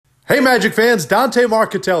Hey Magic fans, Dante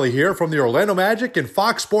Marchitelli here from the Orlando Magic in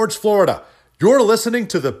Fox Sports Florida. You're listening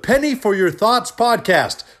to the Penny for Your Thoughts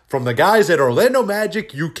podcast from the guys at Orlando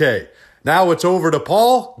Magic UK. Now it's over to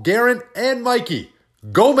Paul, Garen, and Mikey.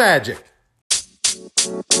 Go Magic!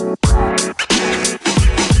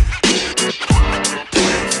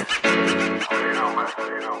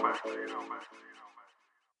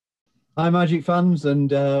 Hi Magic fans,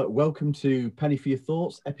 and welcome to Penny for Your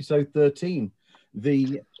Thoughts, episode 13.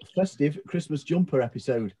 The festive Christmas jumper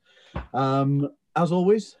episode. As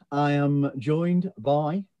always, I am joined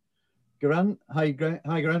by Grant. Hi Grant,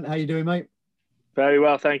 how you doing, mate? Very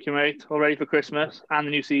well, thank you, mate. All ready for Christmas and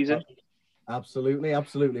the new season.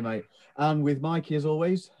 Absolutely, mate. And with Mikey, as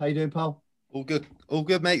always. How you doing, pal? All good,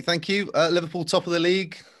 mate. Thank you. Liverpool top of the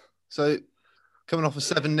league, so coming off a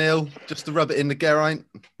 7-0, just to rub it in the Geraint.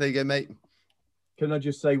 There you go, mate. Can I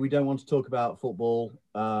just say we don't want to talk about football?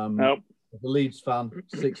 Nope. The Leeds fan,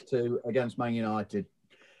 6-2 against Man United.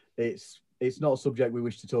 It's not a subject we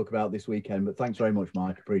wish to talk about this weekend, but thanks very much,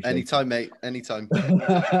 Mike. Appreciate it. Anytime, mate. Anytime.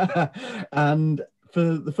 And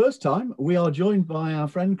for the first time, we are joined by our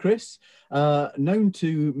friend Chris, known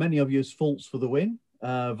to many of you as Faults for the Win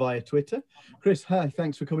via Twitter. Chris, hi,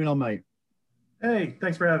 thanks for coming on, mate. Hey,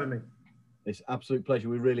 thanks for having me. It's an absolute pleasure.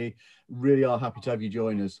 We really are happy to have you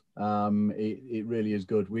join us. It really is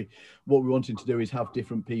good. What we wanted to do is have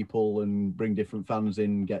different people and bring different fans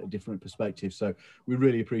in, get different perspectives. So we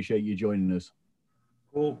really appreciate you joining us.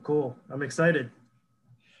 Cool. I'm excited.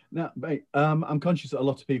 Now, mate, I'm conscious that a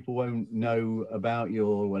lot of people won't know about you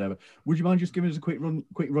or whatever. Would you mind just giving us a quick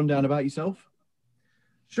rundown about yourself?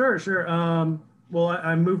 Sure. Well,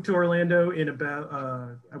 I moved to Orlando in about,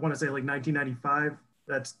 I want to say like 1995.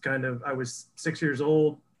 That's I was 6 years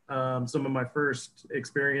old. Some of my first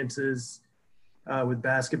experiences with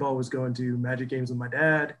basketball was going to Magic games with my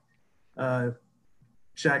dad.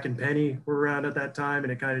 Shaq and Penny were around at that time,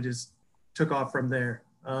 and it kind of just took off from there.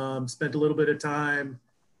 Spent a little bit of time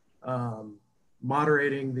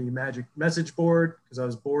moderating the Magic message board because I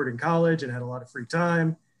was bored in college and had a lot of free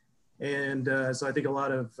time. And so I think a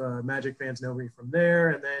lot of Magic fans know me from there.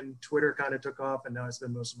 And then Twitter kind of took off, and now I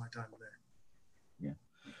spend most of my time there.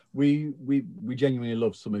 We genuinely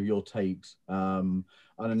love some of your takes. And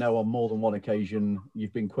I know on more than one occasion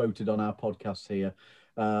you've been quoted on our podcast here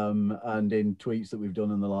and in tweets that we've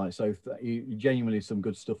done and the like. So genuinely some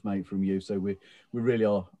good stuff, mate, from you. So we really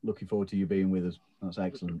are looking forward to you being with us. That's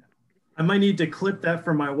excellent. I might need to clip that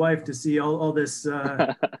from my wife to see all this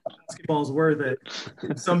basketball's worth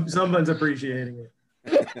it. Someone's appreciating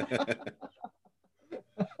it.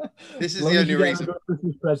 This is the only reason.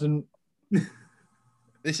 Christmas present.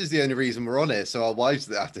 This is the only reason we're on it, so our wives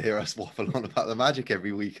have to hear us waffle on about the Magic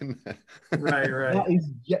every week. Right.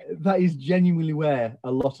 That is genuinely where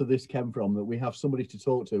a lot of this came from, that we have somebody to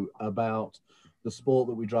talk to about the sport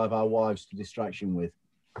that we drive our wives to distraction with.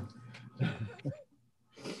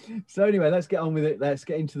 So anyway, let's get on with it. Let's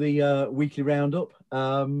get into the weekly roundup.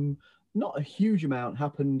 Not a huge amount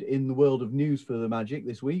happened in the world of news for the Magic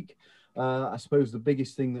this week. I suppose the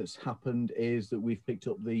biggest thing that's happened is that we've picked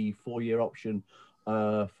up the 4-year option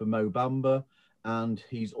for Mo Bamba, and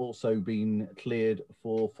he's also been cleared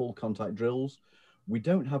for full contact drills. We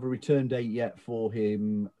don't have a return date yet for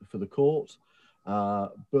him for the court,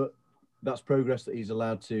 but that's progress that he's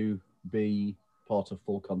allowed to be part of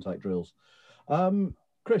full contact drills.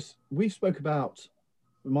 Chris, we spoke about,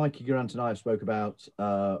 Mikey Grant and I have spoke about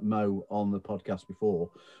Mo on the podcast before.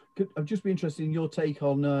 I'd just be interested in your take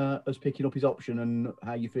on us picking up his option and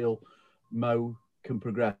how you feel Mo can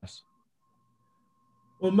progress.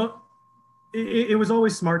 Well, it was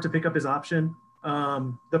always smart to pick up his option.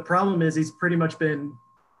 The problem is he's pretty much been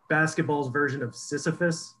basketball's version of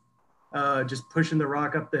Sisyphus, just pushing the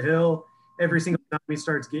rock up the hill. Every single time he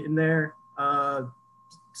starts getting there,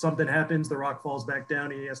 something happens, the rock falls back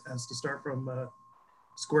down, he has to start from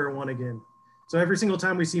square one again. So every single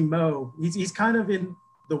time we see Mo, he's kind of in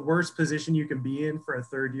the worst position you can be in for a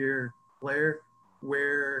third-year player,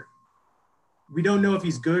 where we don't know if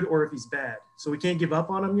he's good or if he's bad. So we can't give up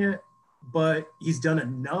on him yet, but he's done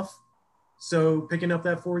enough. So picking up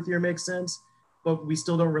that 4th year makes sense, but we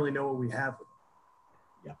still don't really know what we have with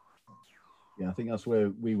him. Yeah, I think that's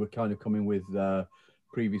where we were kind of coming with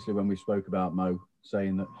previously when we spoke about Mo,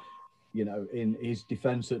 saying that, you know, in his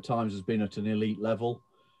defense at times has been at an elite level,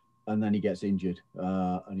 and then he gets injured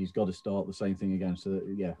and he's got to start the same thing again. So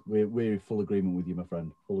yeah, we're in full agreement with you, my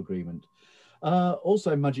friend, full agreement.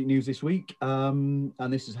 Also Magic news this week, and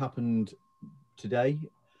this has happened today.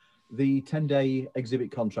 The 10-day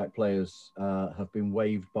exhibit contract players have been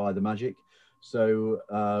waived by the Magic.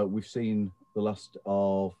 So we've seen the last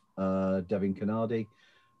of Devin Kennedy,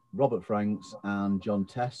 Robert Franks, and John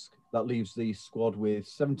Tesk. That leaves the squad with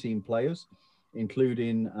 17 players,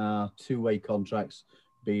 including two-way contracts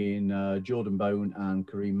being Jordan Bone and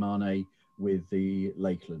Kareem Mane with the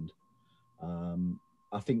Lakeland.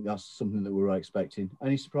 I think that's something that we were expecting.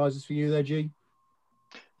 Any surprises for you there, G?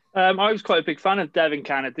 I was quite a big fan of Devin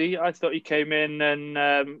Kennedy. I thought he came in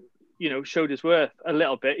and, showed his worth a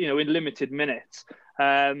little bit, in limited minutes.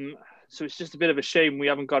 So it's just a bit of a shame we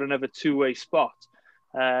haven't got another two-way spot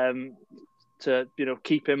to,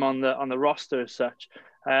 keep him on the roster as such.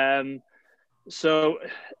 So a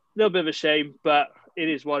little bit of a shame, but it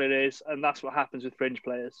is what it is, and that's what happens with fringe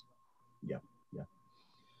players. Yeah.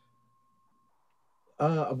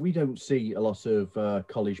 We don't see a lot of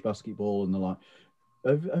college basketball and the like.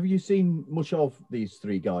 Have you seen much of these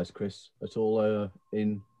three guys, Chris, at all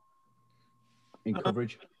in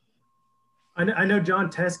coverage? I know John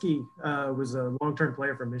Teske was a long-term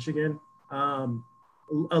player from Michigan.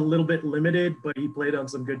 A little bit limited, but he played on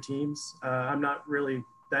some good teams. I'm not really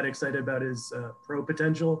that excited about his pro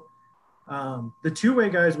potential. The two-way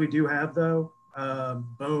guys we do have, though,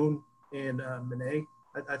 Bone and Mane,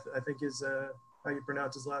 I think is how you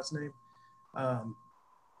pronounce his last name.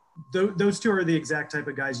 Those two are the exact type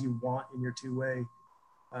of guys you want in your two-way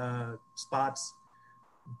spots.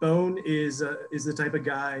 Bone is the type of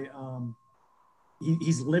guy,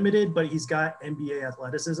 he's limited, but he's got NBA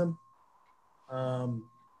athleticism.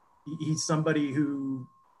 He's somebody who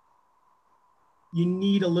you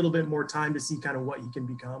need a little bit more time to see kind of what he can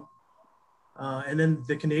become. And then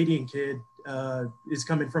the Canadian kid is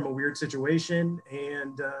coming from a weird situation,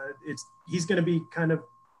 and he's going to be kind of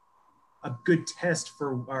a good test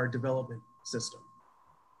for our development system.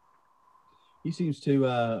 He seems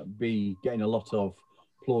to be getting a lot of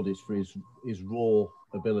plaudits for his raw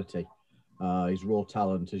ability, his raw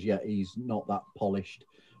talent. As yet, he's not that polished.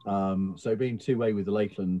 So being two-way with the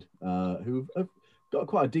Lakeland, who have got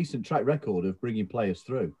quite a decent track record of bringing players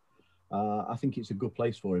through, I think it's a good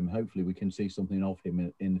place for him. Hopefully, we can see something of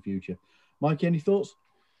him in the future. Mike, any thoughts?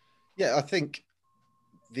 Yeah, I think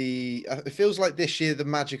it feels like this year the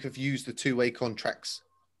Magic have used the two-way contracts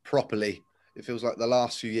properly. It feels like the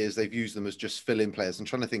last few years they've used them as just fill-in players. I'm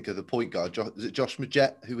trying to think of the point guard. Is it Josh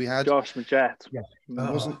Majette who we had? Josh Majette. Yeah.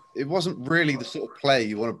 It wasn't really the sort of player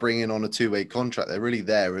you want to bring in on a two-way contract. They're really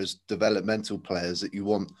there as developmental players that you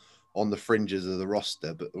want on the fringes of the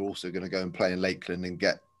roster, but they're also going to go and play in Lakeland and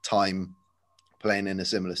get time playing in a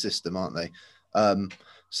similar system, aren't they?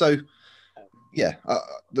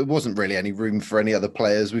 There wasn't really any room for any other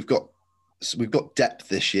players. We've got depth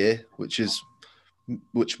this year,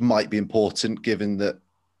 which might be important given that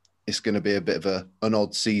it's going to be a bit of an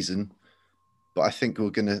odd season. But I think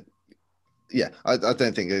we're going to, I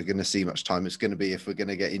don't think we're going to see much time. It's going to be if we're going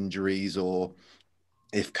to get injuries or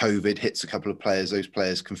if COVID hits a couple of players, those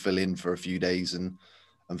players can fill in for a few days and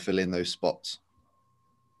fill in those spots.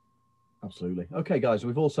 Absolutely. Okay, guys,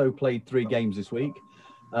 we've also played 3 games this week.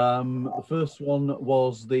 The first one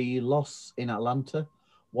was the loss in Atlanta,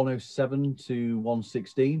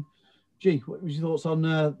 107-116. Gee, what was your thoughts on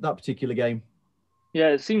that particular game? Yeah,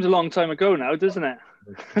 it seems a long time ago now, doesn't it?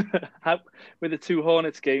 With the 2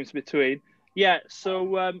 Hornets games between. Yeah,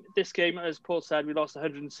 so this game, as Paul said, we lost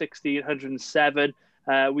 116-107.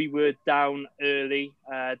 We were down early,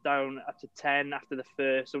 down up to 10 after the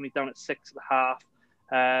first, only down at 6 at the half.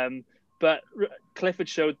 But Clifford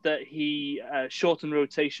showed that he shortened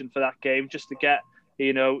rotation for that game just to get,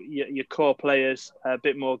 your core players a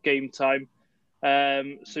bit more game time.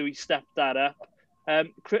 So he stepped that up.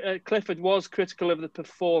 Clifford was critical of the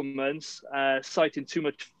performance, citing too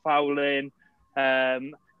much fouling.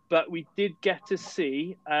 But we did get to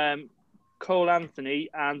see Cole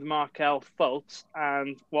Anthony and Markelle Fultz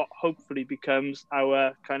and what hopefully becomes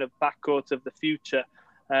our kind of backcourt of the future.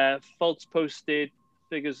 Fultz posted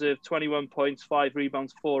figures of 21 points, 5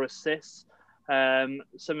 rebounds, 4 assists.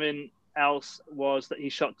 Something else was that he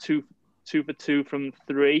shot 2 for 2 from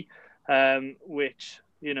 3, which,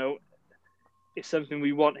 is something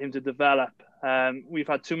we want him to develop. We've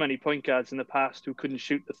had too many point guards in the past who couldn't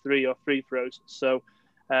shoot the 3 or free throws. So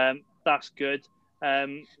that's good.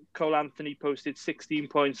 Cole Anthony posted 16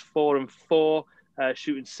 points, 4 and 4,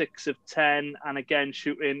 shooting 6 of 10, and again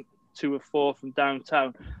shooting 2 of 4 from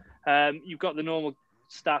downtown. You've got the normal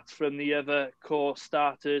stats from the other core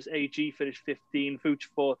starters. AG finished 15, Vooch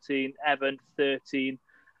 14, Evan 13.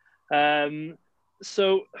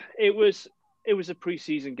 So it was a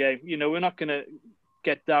preseason game. We're not going to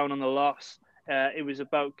get down on the loss. It was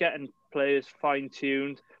about getting players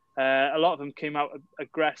fine-tuned. A lot of them came out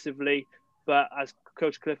aggressively, but as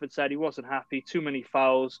Coach Clifford said, he wasn't happy. Too many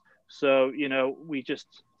fouls. So, we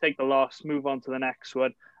just take the loss, move on to the next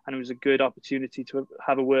one. and it was a good opportunity to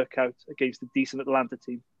have a workout against a decent Atlanta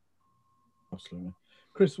team. Absolutely.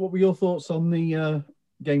 Chris, what were your thoughts on the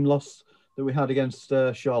game loss that we had against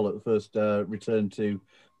Charlotte, the first return to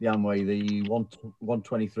the Amway, the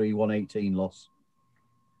 123-118 loss?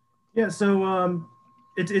 Yeah, so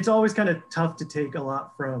it's always kind of tough to take a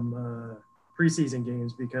lot from preseason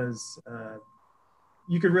games because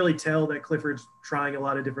you could really tell that Clifford's trying a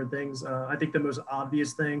lot of different things. I think the most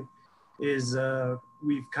obvious thing is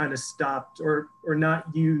we've kind of stopped or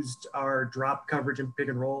not used our drop coverage and pick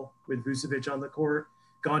and roll with Vucevic on the court,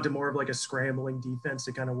 gone to more of like a scrambling defense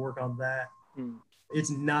to kind of work on that. It's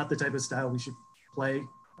not the type of style we should play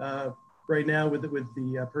right now with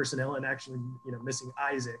the personnel and actually, missing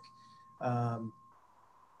Isaac.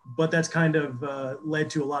 But that's kind of led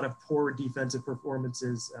to a lot of poor defensive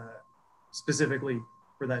performances, specifically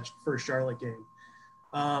for that first Charlotte game.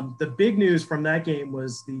 The big news from that game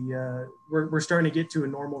was we're starting to get to a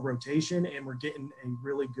normal rotation, and we're getting a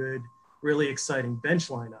really good, really exciting bench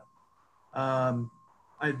lineup.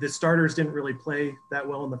 The starters didn't really play that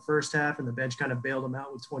well in the first half, and the bench kind of bailed them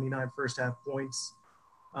out with 29 first half points.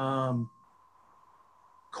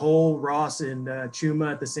 Cole, Ross, and Chuma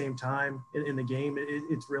at the same time in the game.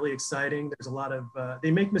 It's really exciting. There's a lot of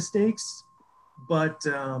they make mistakes, but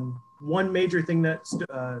one major thing that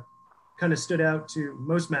kind of stood out to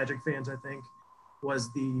most Magic fans, I think,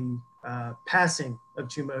 was the passing of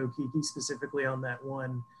Chuma Okeke, specifically on that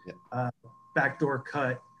one backdoor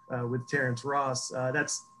cut with Terrence Ross.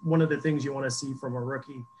 That's one of the things you want to see from a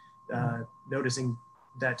rookie, noticing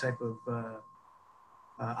that type of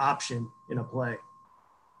option in a play.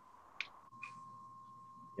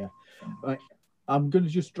 Yeah. Right. I'm going to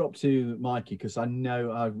just drop to Mikey because I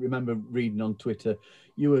remember reading on Twitter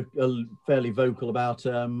you were fairly vocal about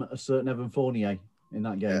a certain Evan Fournier in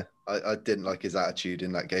that game. Yeah, I didn't like his attitude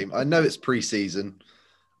in that game. I know it's preseason,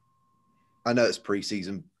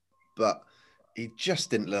 but he just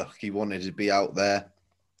didn't look like he wanted to be out there.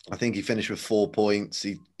 I think he finished with 4 points.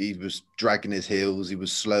 He was dragging his heels. He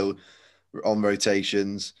was slow on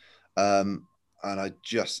rotations. And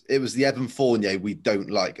it was the Evan Fournier we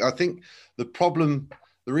don't like. I think the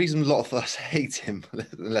reason a lot of us hate him,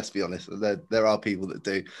 let's be honest, there are people that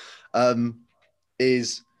do,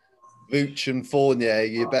 is Vooch and Fournier,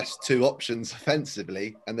 your best two options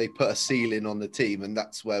offensively, and they put a ceiling on the team, and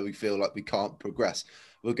that's where we feel like we can't progress.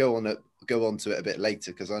 We'll go on to it a bit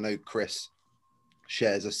later because I know Chris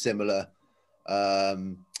shares a similar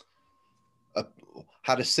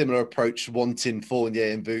had a similar approach, wanting Fournier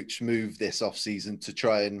and Vooch move this offseason to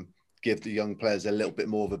try and give the young players a little bit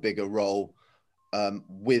more of a bigger role,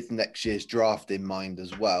 with next year's draft in mind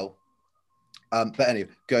as well. But anyway,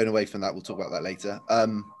 going away from that, we'll talk about that later. I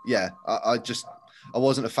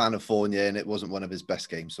wasn't a fan of Fournier, and it wasn't one of his best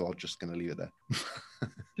games, so I'm just going to leave it there.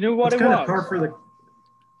 You know what it's it kind was? Of par for the...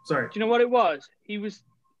 Sorry. Do you know what it was? It's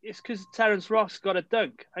because Terrence Ross got a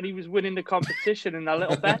dunk, and he was winning the competition in that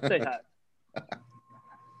little bet they had.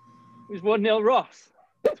 It was 1-0 Ross,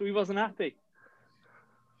 so he wasn't happy.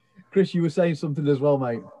 Chris, you were saying something as well,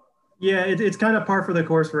 mate. Yeah, it's kind of par for the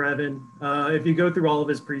course for Evan. If you go through all of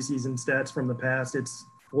his preseason stats from the past, it's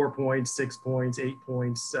 4 points, 6 points, 8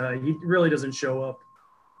 points. He really doesn't show up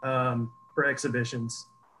for exhibitions.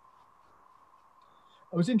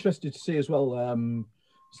 I was interested to see as well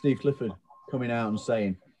Steve Clifford coming out and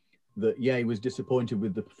saying that, he was disappointed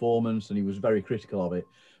with the performance and he was very critical of it.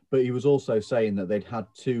 But he was also saying that they'd had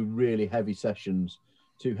 2 really heavy sessions,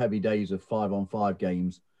 2 heavy days of 5-on-5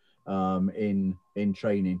 games in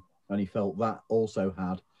training. And he felt that also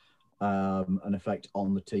had an effect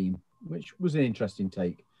on the team, which was an interesting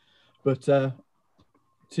take. But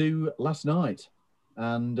to last night,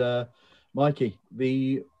 and Mikey,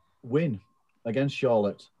 the win against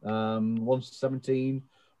Charlotte, 117-120.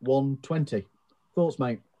 Thoughts,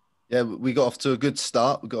 mate? Yeah, we got off to a good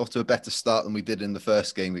start. We got off to a better start than we did in the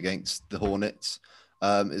first game against the Hornets.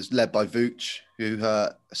 It was led by Vooch, who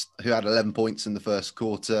had 11 points in the first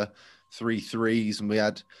quarter, 3 threes, and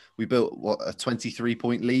we built a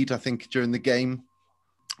 23-point lead, I think, during the game.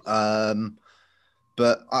 But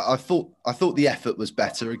I thought the effort was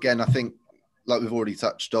better. Again, I think, like we've already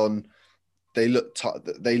touched on, they looked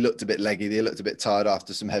a bit leggy. They looked a bit tired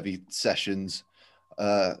after some heavy sessions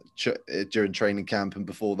during training camp and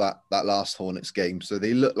before that last Hornets game. So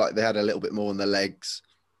they looked like they had a little bit more on their legs.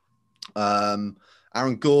 Aaron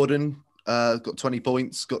Gordon got 20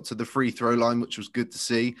 points, got to the free throw line, which was good to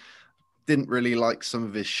see. Didn't really like some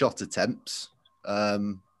of his shot attempts.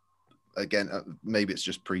 Again, maybe it's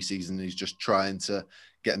just preseason. He's just trying to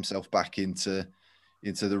get himself back into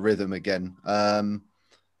the rhythm again.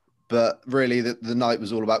 But really, the night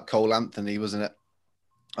was all about Cole Anthony, wasn't it?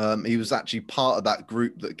 He was actually part of that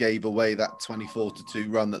group that gave away that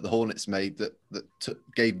 24-2 run that the Hornets made that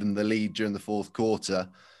gave them the lead during the fourth quarter.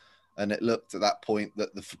 And it looked at that point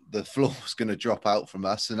that the floor was going to drop out from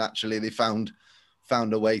us. And actually they found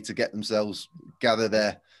a way to get themselves, gather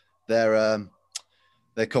their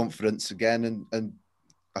confidence again. And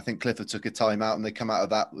I think Clifford took a timeout and they come out of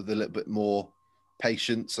that with a little bit more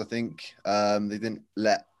patience, I think. They didn't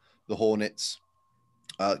let the Hornets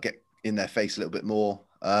get in their face a little bit more.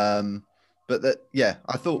 But that, yeah,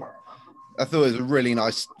 I thought it was a really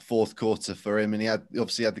nice fourth quarter for him, and he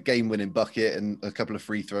obviously had the game-winning bucket and a couple of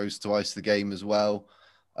free throws to ice the game as well.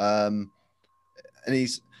 And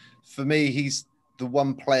for me, he's the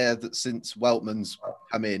one player that since Weltman's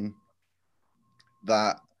come in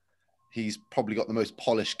that he's probably got the most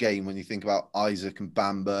polished game. When you think about Isaac and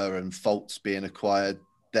Bamba and Fultz being acquired,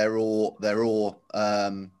 they're raw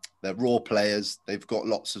players. They've got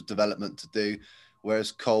lots of development to do.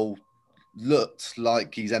 Whereas Cole looked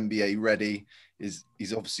like he's NBA ready. He's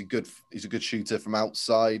obviously good. He's a good shooter from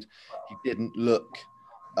outside. He didn't look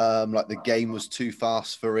like the game was too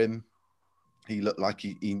fast for him. He looked like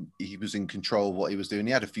he was in control of what he was doing.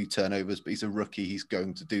 He had a few turnovers, but he's a rookie. He's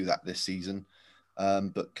going to do that this season.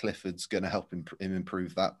 But Clifford's going to help him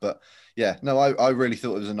improve that. But yeah, no, I really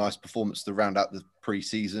thought it was a nice performance to round out the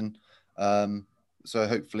preseason. So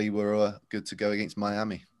hopefully we're good to go against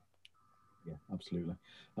Miami. Yeah, absolutely.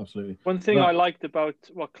 Absolutely. One thing I liked about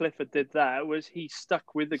what Clifford did there was he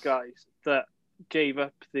stuck with the guys that gave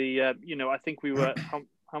up the, I think we were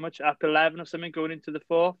how much, up 11 or something going into the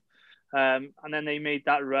fourth. And then they made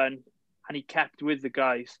that run and he kept with the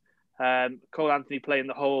guys. Cole Anthony playing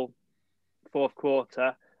the whole fourth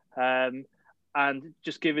quarter and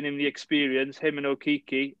just giving him the experience, him and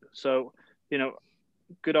Okeke. So,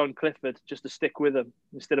 good on Clifford just to stick with him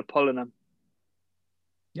instead of pulling him.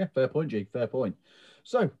 Yeah, fair point, G. Fair point.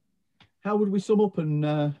 So, how would we sum up and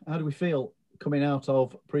how do we feel coming out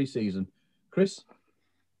of preseason? Chris?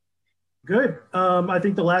 Good. I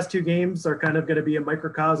think the last two games are kind of going to be a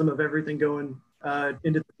microcosm of everything going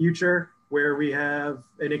into the future, where we have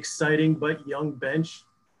an exciting but young bench.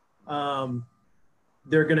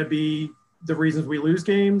 They're going to be the reasons we lose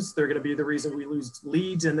games. They're going to be the reason we lose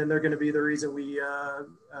leads, and then they're going to be the reason we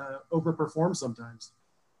overperform sometimes.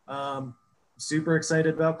 Super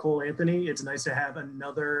excited about Cole Anthony. It's nice to have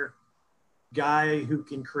another guy who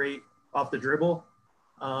can create off the dribble.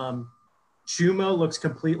 Chuma looks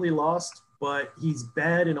completely lost, but he's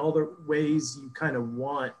bad in all the ways you kind of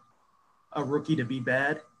want a rookie to be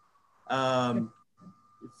bad.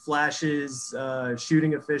 Flashes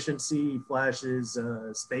shooting efficiency, flashes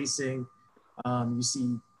spacing. You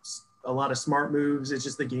see a lot of smart moves. It's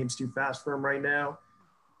just the game's too fast for him right now.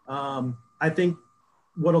 I think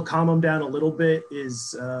what'll calm him down a little bit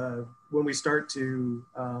is when we start to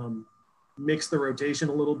mix the rotation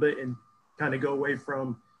a little bit and kind of go away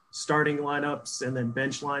from starting lineups and then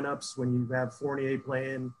bench lineups when you have Fournier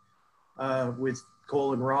playing with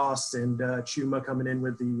Cole and Ross and Chuma coming in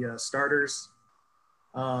with the starters.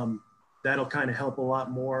 That'll kind of help a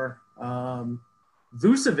lot more.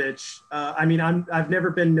 Vucevic, I've never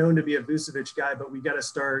been known to be a Vucevic guy, but we got to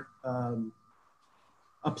start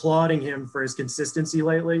applauding him for his consistency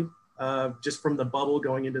lately, just from the bubble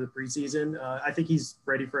going into the preseason. I think he's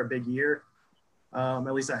ready for a big year.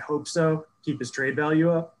 At least I hope so. Keep his trade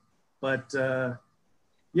value up. But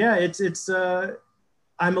it's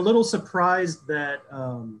I'm a little surprised that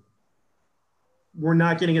we're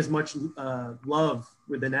not getting as much love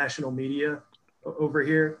with the national media over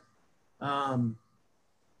here.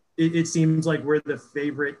 It seems like we're the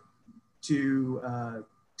favorite to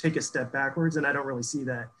take a step backwards, and I don't really see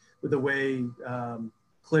that with the way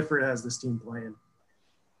Clifford has this team playing.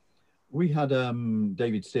 We had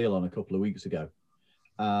David Steele on a couple of weeks ago,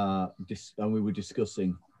 and we were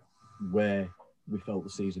discussing where we felt the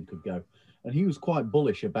season could go. And he was quite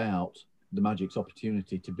bullish about the Magic's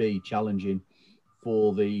opportunity to be challenging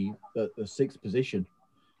for the sixth position,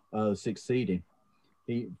 sixth seeding.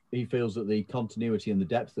 He feels that the continuity and the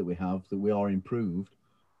depth that we have, that we are improved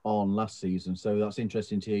on last season. So that's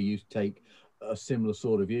interesting to hear you take a similar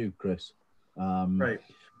sort of view, Chris. Right.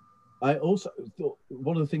 I also thought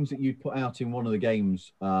one of the things that you put out in one of the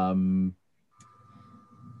games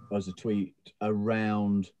as a tweet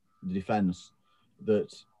around the defense,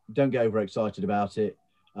 that don't get overexcited about it.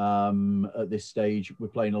 At this stage, we're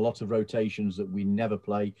playing a lot of rotations that we never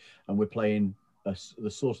play, and we're playing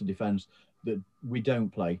the sort of defense that we don't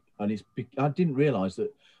play. And I didn't realize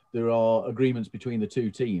that there are agreements between the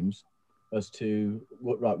two teams as to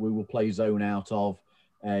we will play zone out of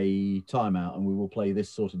a timeout and we will play this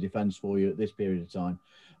sort of defense for you at this period of time.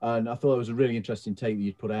 And I thought it was a really interesting take that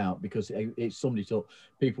you'd put out, because it summed it up.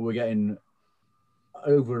 People were getting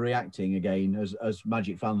overreacting again, as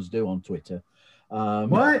Magic fans do on Twitter.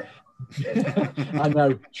 What? I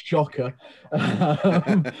know, shocker.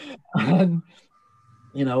 And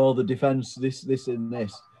all the defence, this and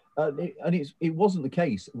this, it wasn't the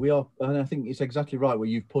case. And I think it's exactly right what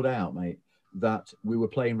you've put out, mate, that we were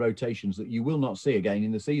playing rotations that you will not see again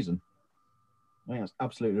in the season. I think that's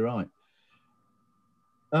absolutely right.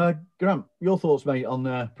 Grant, your thoughts, mate,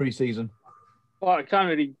 on pre-season? Well, I can't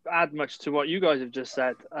really add much to what you guys have just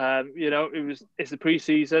said. It's the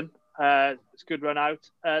pre-season. It's a good run out.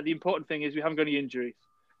 The important thing is we haven't got any injuries.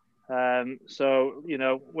 So,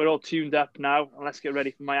 we're all tuned up now, and let's get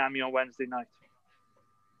ready for Miami on Wednesday night.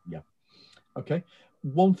 Yeah. Okay.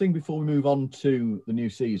 One thing before we move on to the new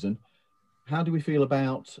season, how do we feel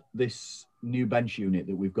about this new bench unit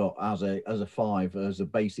that we've got as a five, as a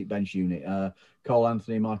basic bench unit? Cole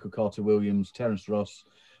Anthony, Michael Carter-Williams, Terence Ross,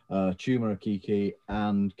 Chuma Okeke,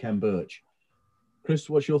 and Ken Birch. Chris,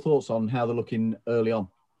 what's your thoughts on how they're looking early on?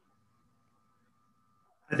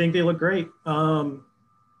 I think they look great.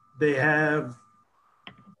 They have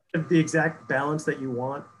the exact balance that you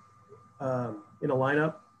want in a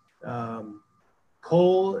lineup.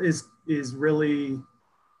 Cole is really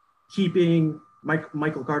keeping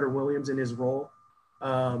Michael Carter-Williams in his role.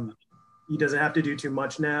 He doesn't have to do too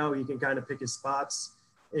much now. He can kind of pick his spots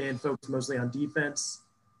and focus mostly on defense.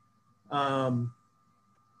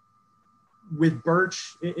 With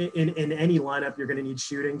Birch, in any lineup, you're going to need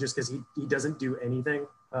shooting, just because he doesn't do anything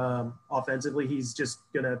offensively. He's just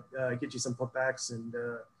going to get you some putbacks and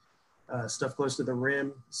stuff close to the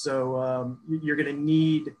rim. So you're going to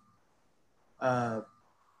need a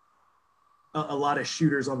lot of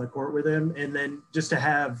shooters on the court with him. And then just to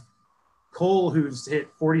have Cole, who's hit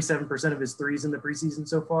 47% of his threes in the preseason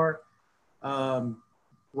so far,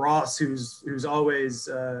 Ross, who's always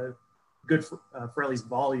good for at least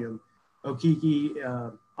volume,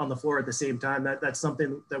 Okeke on the floor at the same time. That's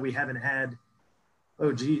something that we haven't had,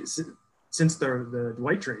 since the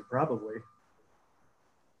Dwight trade, probably.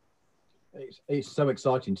 It's so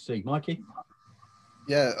exciting to see. Mikey?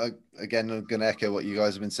 Yeah, again, I'm going to echo what you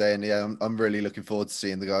guys have been saying. Yeah, I'm really looking forward to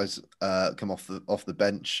seeing the guys come off the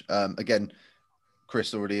bench. Again,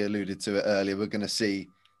 Chris already alluded to it earlier. We're going to see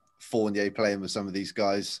Fournier playing with some of these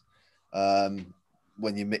guys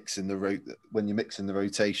when you mix in the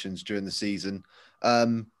rotations during the season.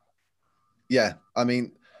 Yeah, I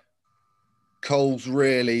mean, Cole's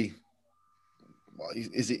really,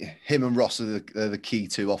 is it him and Ross are the key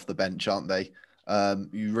two off the bench, aren't they?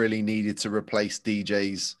 You really needed to replace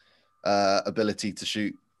DJ's ability to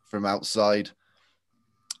shoot from outside,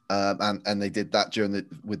 and they did that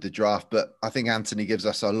with the draft. But I think Anthony gives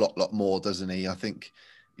us a lot more, doesn't he? I think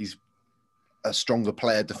he's a stronger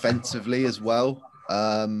player defensively as well,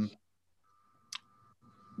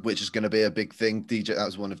 which is going to be a big thing. That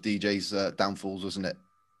was one of DJ's downfalls, wasn't it?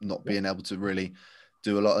 Not being able to really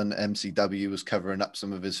do a lot, and MCW was covering up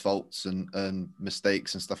some of his faults and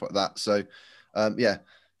mistakes and stuff like that. So, yeah,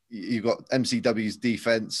 you've got MCW's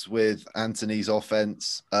defense with Anthony's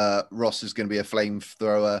offense. Ross is going to be a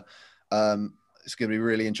flamethrower. It's going to be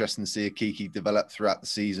really interesting to see Okeke develop throughout the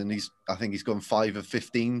season. I think he's gone 5 of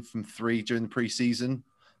 15 from 3 during the preseason.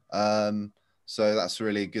 So that's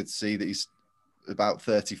really good to see that he's about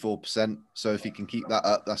 34%. So if he can keep that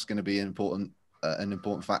up, that's going to be an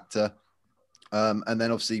important factor. And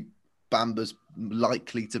then obviously Bamba's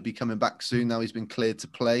likely to be coming back soon. Now he's been cleared to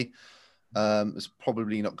play. It's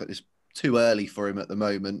probably not got this too early for him at the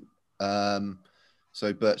moment.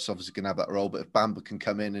 So Birch's obviously going to have that role, but if Bamba can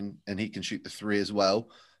come in and he can shoot the 3 as well,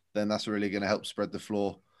 then that's really going to help spread the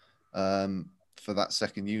floor for that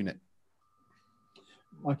second unit.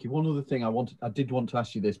 Mikey, one other thing I did want to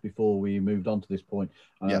ask you this before we moved on to this point,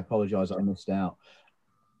 and yeah. I apologise I missed out.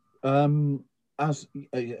 As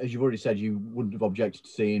you've already said, you wouldn't have objected to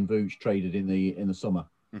seeing Vooch traded in the summer.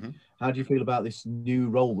 Mm-hmm. How do you feel about this new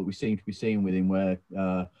role that we seem to be seeing with him, where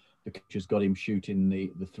the coach has got him shooting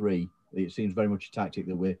the 3? It seems very much a tactic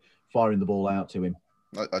that we're firing the ball out to him.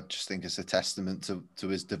 I just think it's a testament to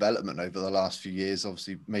his development over the last few years,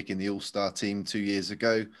 obviously making the All-Star team 2 years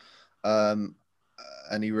ago.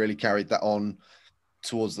 And he really carried that on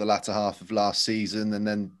towards the latter half of last season, and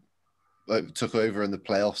then took over in the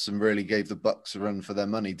playoffs and really gave the Bucks a run for their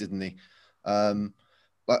money, didn't he?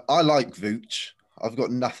 But I like Vooch. I've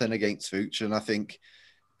got nothing against Vooch, and I think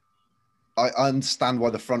I understand why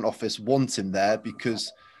the front office want him there,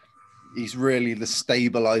 because he's really the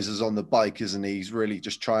stabilizers on the bike, isn't he? He's really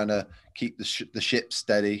just trying to keep the ship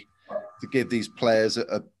steady, to give these players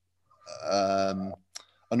an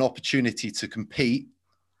opportunity to compete,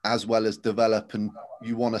 as well as develop, and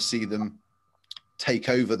you want to see them take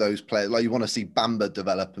over those players. Like, you want to see Bamba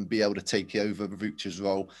develop and be able to take over Vucic's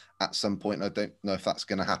role at some point. I don't know if that's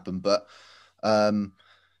going to happen, but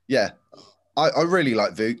yeah, I really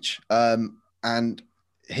like Vuc, and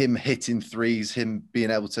him hitting threes, him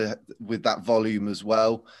being able to, with that volume as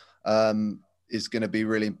well, is going to be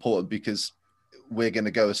really important, because we're going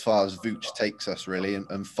to go as far as Vuc takes us, really, and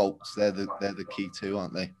Fultz, they're the key too,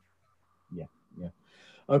 aren't they? Yeah.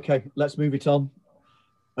 Okay, let's move it on.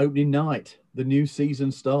 Opening night, the new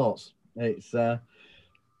season starts. It's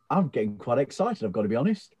I'm getting quite excited, I've got to be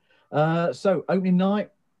honest. So opening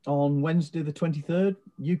night on Wednesday the 23rd,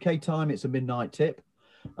 UK time, it's a midnight tip.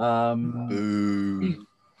 Boo.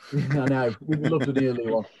 I know, we'd love an early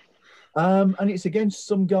one. And it's against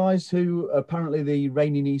some guys who apparently the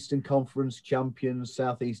reigning Eastern Conference champions,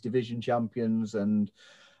 Southeast Division champions, and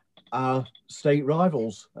our state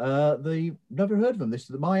rivals. They've never heard of them. This is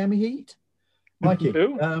the Miami Heat. Mikey,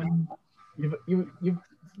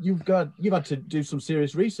 you've had to do some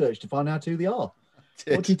serious research to find out who they are.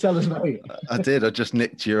 What can you tell us, mate? I did. I just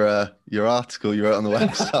nicked your article you wrote on the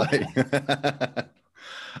website.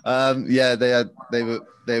 Yeah, they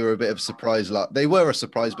were a bit of a surprise. They were a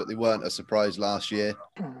surprise, but they weren't a surprise last year.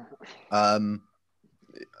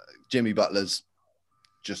 Jimmy Butler's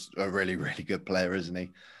just a really, really good player, isn't he?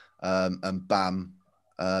 And Bam,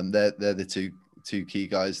 they're the two key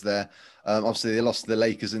guys there. Obviously, they lost to the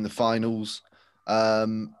Lakers in the finals.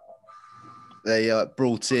 They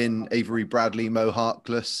brought in Avery Bradley, Mo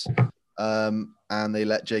Harkless, and they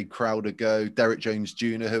let Jay Crowder go. Derek Jones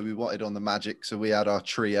Jr., who we wanted on the Magic, so we had our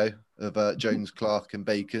trio of Jones, Clark, and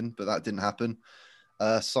Bacon, but that didn't happen.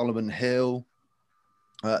 Solomon Hill,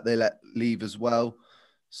 they let leave as well.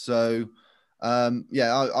 So,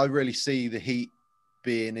 yeah, I really see the Heat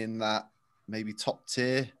being in that maybe top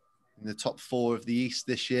tier, in the top 4 of the East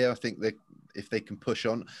this year. I think that if they can push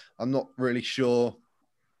on, I'm not really sure.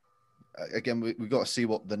 Again, we've got to see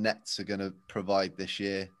what the Nets are going to provide this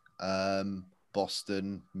year.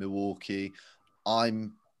 Boston, Milwaukee.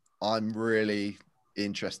 I'm really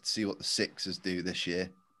interested to see what the Sixers do this year,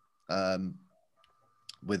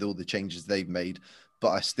 with all the changes they've made. But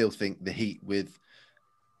I still think the Heat with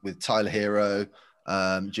Tyler Hero,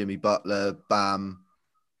 Jimmy Butler, Bam,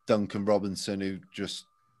 Duncan Robinson, who just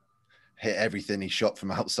hit everything he shot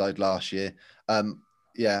from outside last year.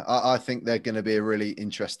 Yeah, I think they're going to be a really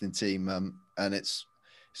interesting team, and it's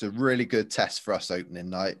a really good test for us opening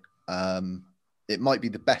night. It might be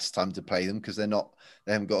the best time to play them because they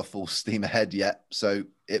haven't got a full steam ahead yet, so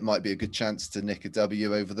it might be a good chance to nick a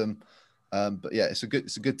W over them. But yeah, it's a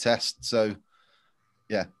good test. So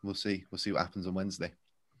yeah, we'll see what happens on Wednesday.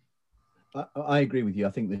 I agree with you.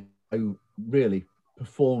 I think they really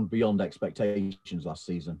performed beyond expectations last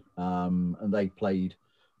season, and they played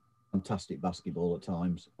fantastic basketball at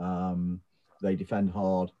times. They defend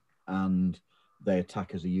hard and they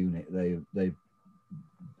attack as a unit. They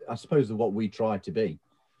I suppose they're what we try to be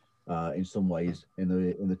in some ways in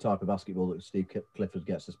the type of basketball that Steve Clifford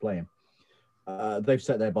gets us playing. They've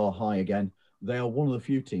set their bar high again. They are one of the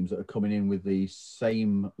few teams that are coming in with the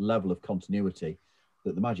same level of continuity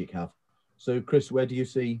that the Magic have. So, Chris, where do you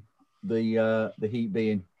see the Heat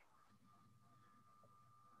being?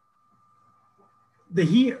 The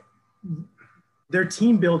Heat, their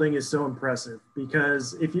team building is so impressive,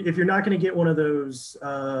 because if you're not going to get one of those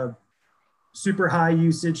super high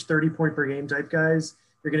usage 30-point per game type guys,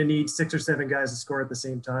 you're going to need 6 or 7 guys to score at the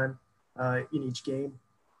same time in each game,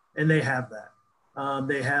 and they have that.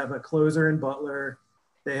 They have a closer in Butler.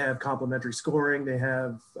 They have complementary scoring. They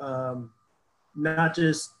have not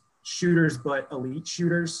just shooters, but elite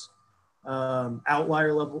shooters,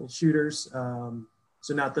 outlier level shooters.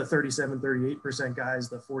 So not the 37, 38% guys,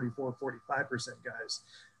 the 44, 45% guys.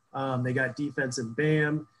 They got defense and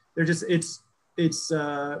Bam. They're just, it's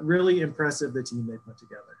really impressive, the team they put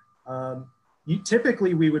together.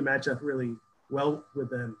 Typically we would match up really well with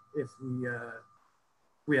them if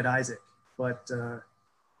we had Isaac, but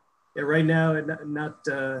yeah, right now I'm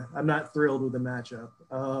not thrilled with the matchup.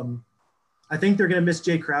 I think they're going to miss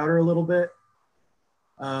Jay Crowder a little bit.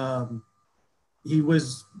 He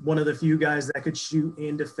was one of the few guys that could shoot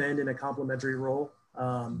and defend in a complementary role.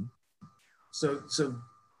 So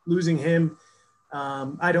losing him,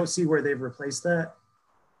 I don't see where they've replaced that.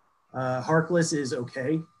 Harkless is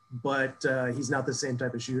okay, but he's not the same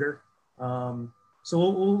type of shooter. So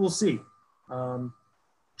we'll see.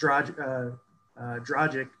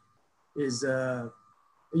 Dragic is a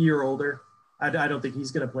year older. I don't think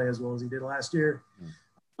he's going to play as well as he did last year.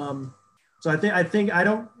 So I think I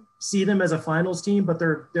don't see them as a finals team, but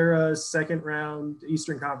they're a second round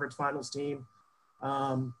Eastern Conference Finals team.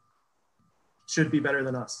 should be better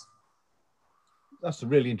than us. That's a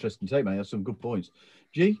really interesting take, mate. That's some good points.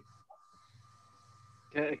 G?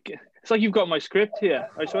 It's like you've got my script here,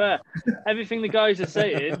 I swear. Everything the guys are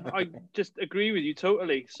saying, I just agree with you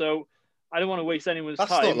totally. So I don't want to waste anyone's time.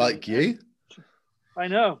 That's not like you. I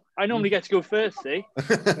know. I normally get to go first, see?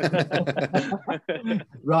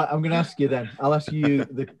 Right, I'm going to ask you then. I'll ask you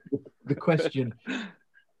the question.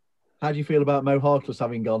 How do you feel about Mo Harkless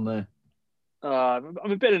having gone there? I'm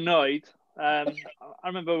a bit annoyed. I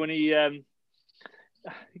remember when he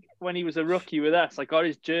was a rookie with us, I got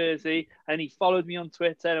his jersey and he followed me on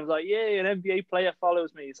Twitter and I was like, yay, an NBA player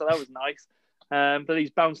follows me. So that was nice. But he's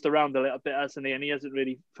bounced around a little bit, hasn't he? And he hasn't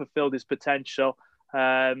really fulfilled his potential.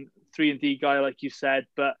 3-and-D guy, like you said.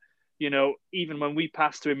 But, you know, even when we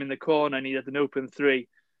passed to him in the corner and he had an open three,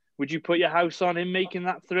 would you put your house on him making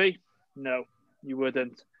that three? No, you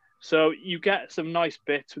wouldn't. So you get some nice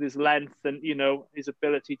bits with his length and, you know, his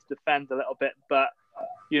ability to defend a little bit. But,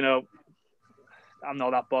 you know, I'm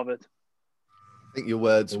not that bothered. I think your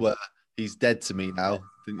words were, he's dead to me now,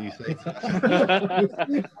 didn't you think? I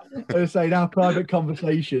was saying, our private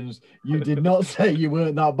conversations, you did not say you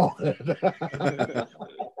weren't that bothered.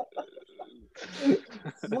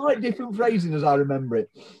 Slight different phrasing as I remember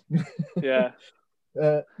it. Yeah.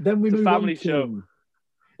 Then we it's move a family on to...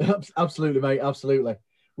 show. Absolutely, mate. Absolutely.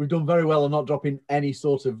 We've done very well on not dropping any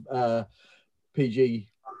sort of PG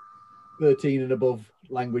 13 and above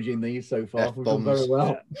language in these so far. F-bombs. We've done very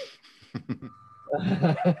well.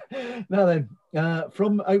 Yeah. Now then,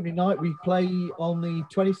 from opening night, we play on the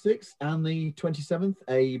 26th and the 27th,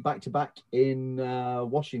 a back-to-back in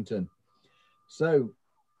Washington. So,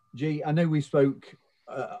 G, I know we spoke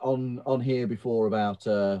on here before about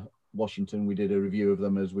Washington. We did a review of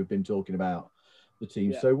them as we've been talking about the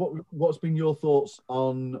team. Yeah. So what's been your thoughts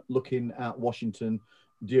on looking at Washington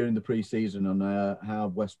during the preseason and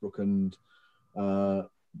how Westbrook and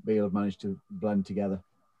Beal have managed to blend together?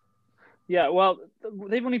 Yeah, well,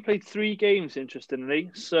 they've only played 3 games,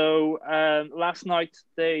 interestingly. So last night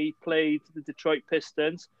they played the Detroit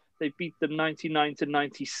Pistons. They beat them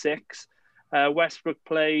 99-96. Westbrook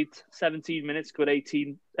played 17 minutes, scored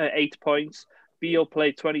 8 points. Beal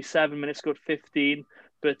played 27 minutes, scored 15.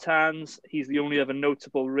 Bertans, he's the only other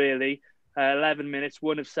notable, really. 11 minutes,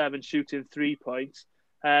 1 of 7 shooting 3 points.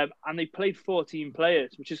 And they played 14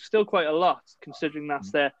 players, which is still quite a lot, considering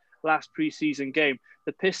that's their last preseason game.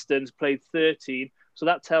 The Pistons played 13, so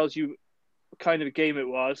that tells you what kind of a game it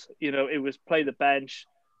was. You know, it was play the bench,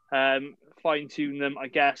 fine-tune them, I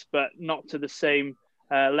guess, but not to the same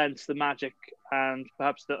lengths the Magic and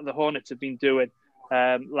perhaps the Hornets have been doing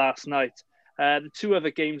last night. The 2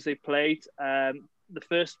 other games they played, the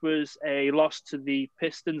first was a loss to the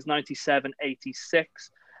Pistons, 97-86.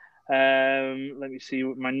 Let me see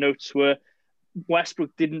what my notes were.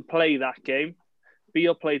 Westbrook didn't play that game.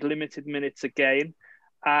 Beal played limited minutes again.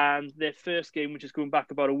 And their first game, which is going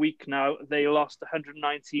back about a week now, they lost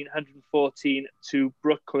 119-114 to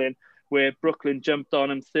Brooklyn, where Brooklyn jumped on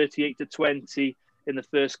them 38-20 in the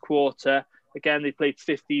first quarter. Again, they played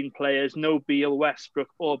 15 players, no Beal, Westbrook,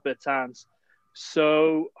 or Bertans.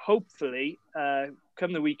 So hopefully,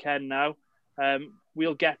 come the weekend now,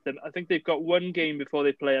 we'll get them. I think they've got 1 game before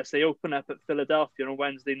they play us. They open up at Philadelphia on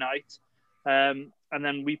Wednesday night, and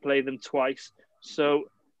then we play them twice.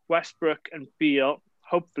 So Westbrook and Beal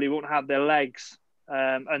hopefully won't have their legs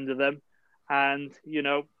under them. And, you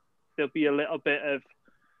know, there'll be a little bit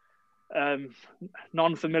of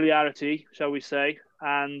non-familiarity, shall we say,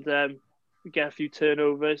 and we get a few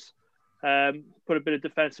turnovers, put a bit of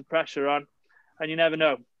defensive pressure on, and you never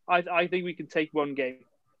know. I think we can take 1 game.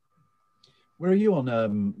 Where are you on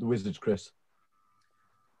the Wizards, Chris?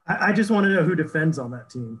 I just want to know who defends on that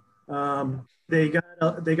team. They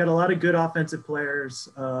got a lot of good offensive players.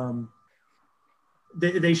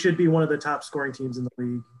 They should be one of the top scoring teams in the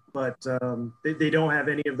league, but they don't have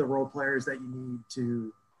any of the role players that you need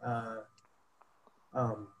to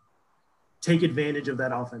take advantage of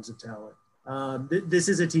that offensive talent. This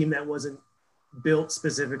is a team that wasn't built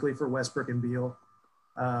specifically for Westbrook and Beal.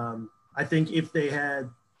 I think if they had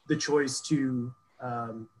the choice to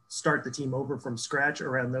start the team over from scratch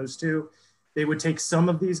around those 2, they would take some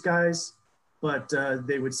of these guys, but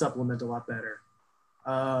they would supplement a lot better.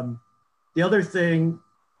 The other thing,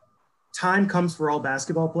 time comes for all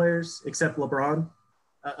basketball players except LeBron.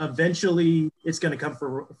 Eventually, it's going to come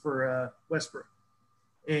for Westbrook.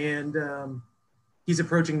 And he's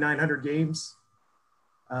approaching 900 games.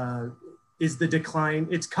 Is the decline,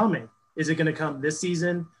 it's coming. Is it going to come this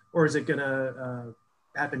season or is it going to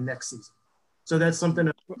happen next season? So that's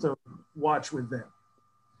something to watch with them.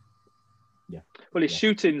 Well, his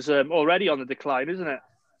shooting's already on the decline, isn't it?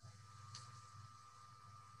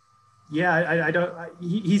 Yeah, I don't.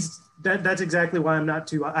 He's that's exactly why I'm not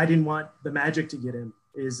too. I didn't want the Magic to get him.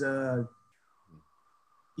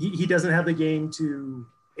 He doesn't have the game to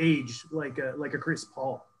age like a Chris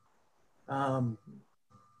Paul.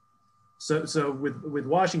 So with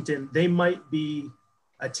Washington, they might be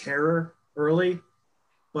a terror early,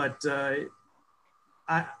 but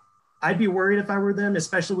I'd be worried if I were them,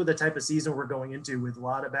 especially with the type of season we're going into with a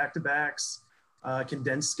lot of back-to-backs,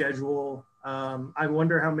 condensed schedule. I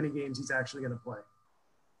wonder how many games he's actually going to play.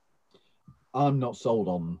 I'm not sold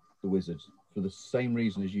on the Wizards for the same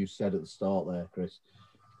reason as you said at the start there, Chris.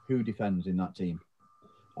 Who defends in that team?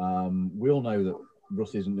 We all know that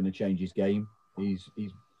Russ isn't going to change his game. He's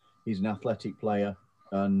an athletic player,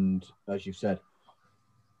 and as you've said,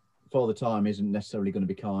 Father Time isn't necessarily going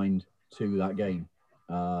to be kind to that game.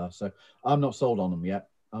 So I'm not sold on them yet.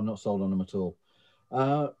 I'm not sold on them at all.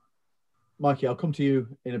 Mikey, I'll come to you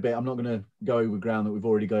in a bit. I'm not going to go over ground that we've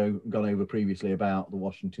already gone over previously about the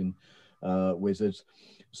Washington Wizards.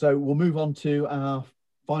 So we'll move on to our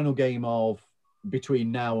final game of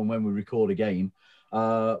between now and when we record again.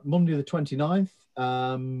 Monday the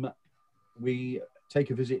 29th, we take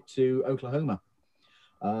a visit to Oklahoma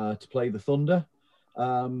to play the Thunder.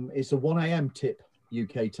 It's a 1 a.m. tip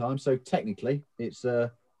UK time, so technically it's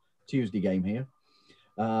a Tuesday game here.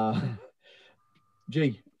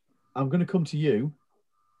 G, I'm going to come to you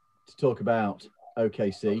to talk about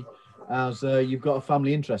OKC, as you've got a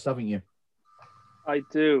family interest, haven't you? I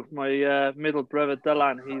do. My middle brother,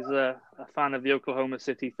 Dylan, he's a fan of the Oklahoma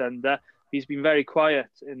City Thunder. He's been very quiet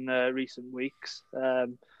in recent weeks,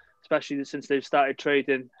 especially since they've started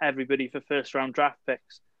trading everybody for first-round draft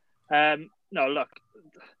picks. No, look,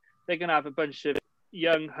 they're going to have a bunch of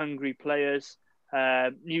young, hungry players,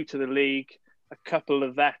 new to the league, a couple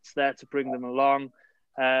of vets there to bring them along.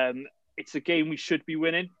 It's a game we should be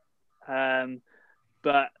winning,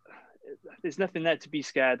 but there's nothing there to be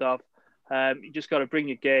scared of. You just got to bring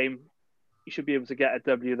your game. You should be able to get a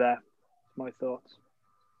W there. My thoughts.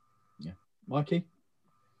 Yeah. Mikey?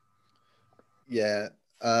 Yeah.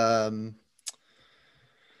 The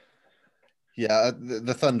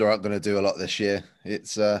Thunder aren't going to do a lot this year.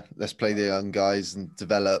 It's let's play the young guys and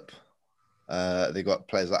develop. They've got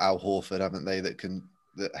players like Al Horford, haven't they,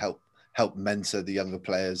 that help mentor the younger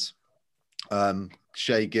players.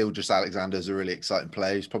 Shai Gilgeous-Alexander is a really exciting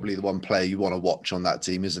player. He's probably the one player you want to watch on that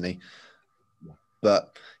team, isn't he?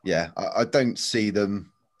 But yeah, I don't see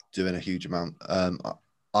them doing a huge amount.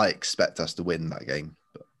 I expect us to win that game,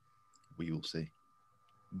 but we will see.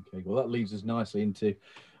 Okay, well, that leads us nicely into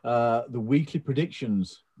the weekly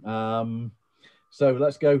predictions. So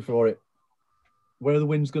let's go for it. Where are the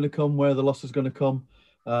wins going to come? Where are the losses going to come?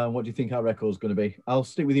 What do you think our record is going to be? I'll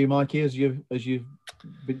stick with you, Mikey, as you've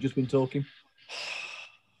just been talking.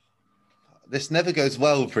 This never goes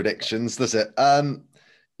well with predictions, does it?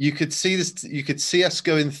 You could see this. You could see us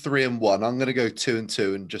going 3-1. I'm going to go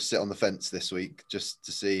 2-2 and just sit on the fence this week, just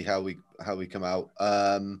to see how we come out.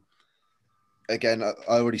 Again, I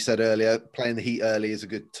already said earlier, playing the Heat early is a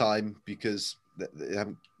good time because they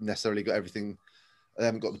haven't necessarily got everything. They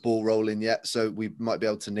haven't got the ball rolling yet, so we might be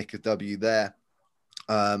able to nick a W there.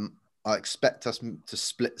 I expect us to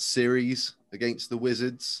split series against the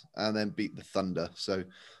Wizards and then beat the Thunder. So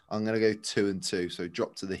I'm going to go 2-2. So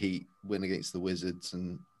drop to the Heat, win against the Wizards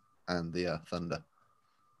and the Thunder.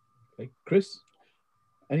 Okay, Chris,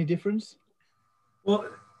 any difference? Well,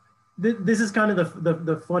 this is kind of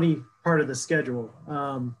the funny part of the schedule.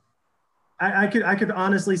 I could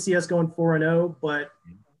honestly see us going 4-0, but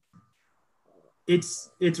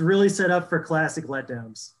it's really set up for classic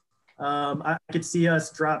letdowns. I could see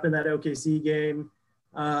us dropping that OKC game.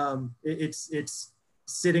 It's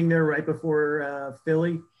sitting there right before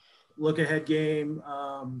Philly. Look ahead game.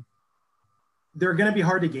 They're going to be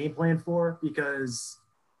hard to game plan for because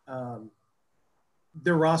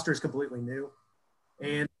their roster is completely new,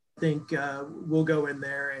 and I think we'll go in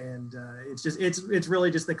there and it's really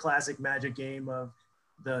just the classic Magic game of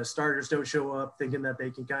the starters don't show up thinking that they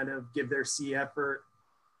can kind of give their C effort.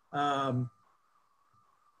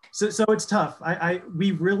 So it's tough.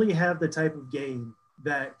 We really have the type of game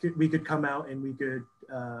that we could come out and we could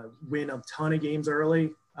win a ton of games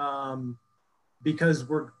early because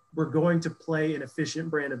we're going to play an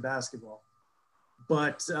efficient brand of basketball.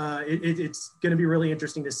 But it's going to be really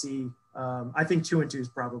interesting to see. I think 2-2 is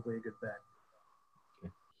probably a good bet.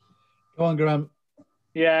 Okay. Go on, Graham.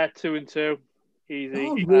 Yeah, 2-2, easy.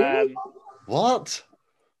 Oh, really? What?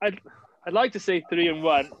 I'd like to say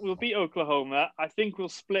 3-1. We'll beat Oklahoma. I think we'll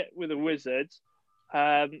split with the Wizards,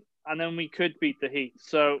 and then we could beat the Heat.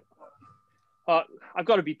 So I've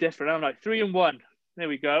got to be different, haven't I? 3-1. There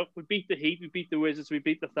we go. We beat the Heat, we beat the Wizards, we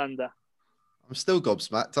beat the Thunder. I'm still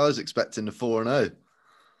gobsmacked. I was expecting the 4-0.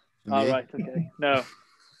 All right, okay. No.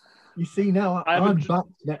 You see, now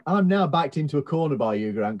I'm now backed into a corner by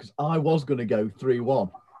you, Grant, because I was going to go 3-1.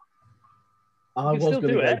 I was going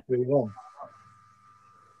to go 3-1.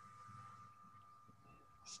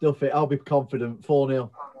 Still fit. I'll be confident. 4-0.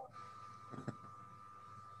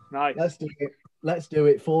 Nice. Let's do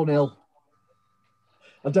it. 4-0.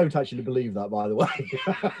 I don't actually believe that, by the way.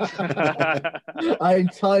 I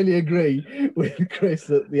entirely agree with Chris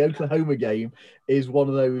that the Oklahoma game is one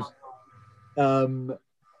of those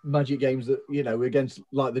Magic games that, you know, against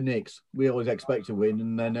like the Knicks, we always expect to win,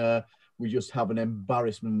 and then we just have an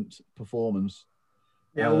embarrassment performance.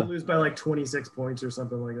 Yeah, we'll lose by like 26 points or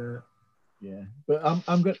something like that. Yeah, but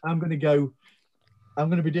I'm going to go. I'm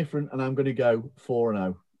going to be different, and I'm going to go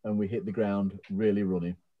 4-0, and we hit the ground really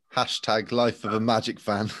running. Hashtag life of a Magic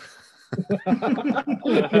fan.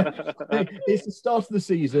 It's the start of the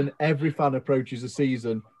season. Every fan approaches the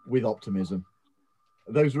season with optimism.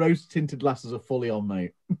 Those rose-tinted glasses are fully on,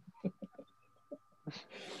 mate.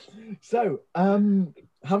 So,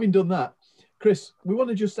 having done that, Chris, we want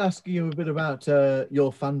to just ask you a bit about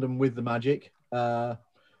your fandom with the Magic.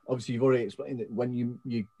 Obviously, you've already explained that when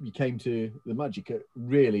you came to the Magic,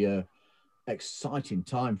 really a exciting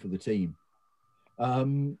time for the team.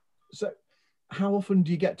 So how often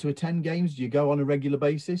do you get to attend games? Do you go on a regular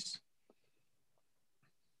basis?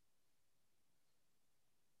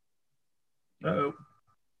 Uh-oh.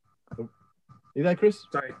 You there, Chris?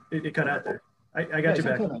 Sorry, it cut out there. I got you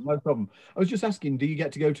back. Okay, no problem. I was just asking, do you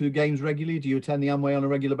get to go to games regularly? Do you attend the Amway on a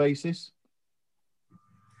regular basis?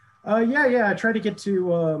 Yeah. I try to get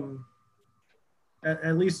to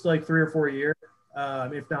at least like 3 or 4 a year,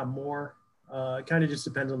 if not more. It kind of just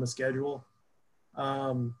depends on the schedule.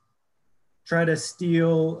 Try to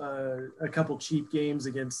steal a couple cheap games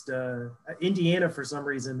against Indiana. For some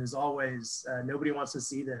reason, is always nobody wants to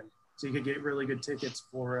see them, so you could get really good tickets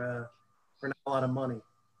for not a lot of money.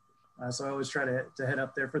 So I always try to head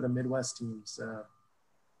up there for the Midwest teams.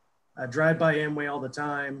 I drive by Amway all the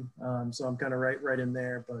time, so I'm kind of right in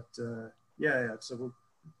there. But yeah. So we'll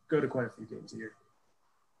go to quite a few games a year.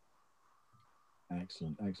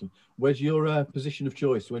 Excellent. Where's your position of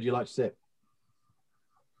choice? Where do you like to sit?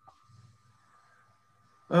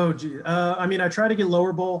 Oh, gee. I mean, I try to get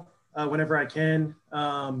lower bowl whenever I can.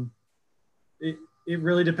 It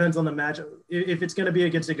really depends on the match. If it's going to be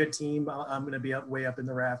against a good team, I'm going to be way up in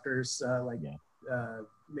the rafters,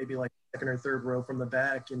 maybe like second or third row from the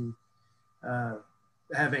back, and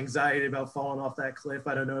have anxiety about falling off that cliff.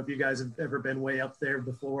 I don't know if you guys have ever been way up there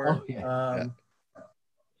before. Oh, yeah.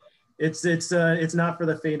 It's not for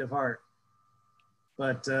the faint of heart.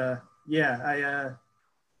 But I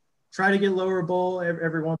try to get lower bowl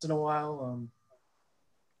every once in a while.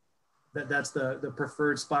 That's the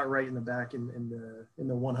preferred spot right in the back in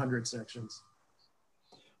the 100 sections.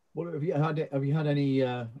 What have you had any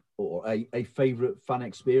or a favorite fan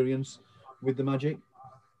experience with the Magic?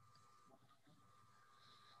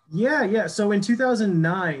 Yeah. So in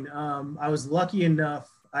 2009, I was lucky enough.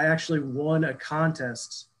 I actually won a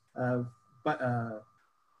contest from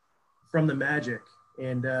the Magic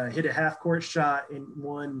and hit a half-court shot and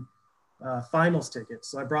won finals tickets.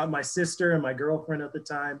 So I brought my sister and my girlfriend at the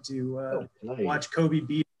time to watch Kobe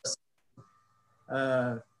beat us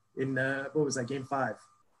in what was that, game 5.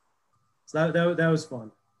 So that was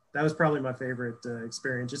fun. That was probably my favorite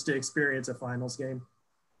experience, just to experience a finals game.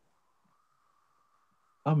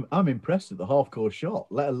 I'm impressed at the half-court shot,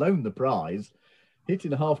 let alone the prize.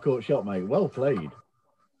 Hitting a half-court shot, mate. Well played.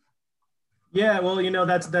 Yeah, well,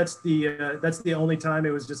 that's the only time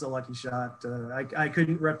it was just a lucky shot. I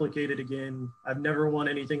couldn't replicate it again. I've never won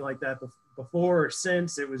anything like that before or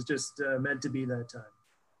since. It was just meant to be that time.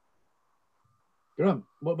 Grant,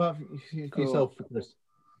 what about yourself, Chris?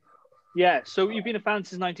 Yeah, so you've been a fan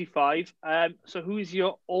since '95. So who's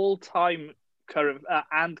your all-time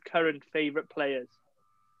current favorite players?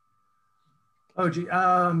 Oh, gee,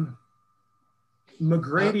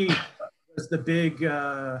 McGrady was the big.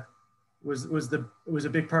 Was a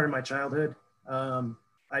big part of my childhood.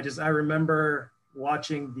 I remember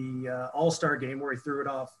watching the All-Star game where he threw it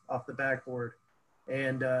off the backboard,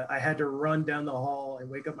 and I had to run down the hall and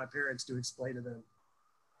wake up my parents to explain to them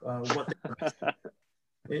what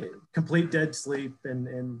they complete dead sleep,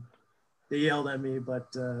 and they yelled at me.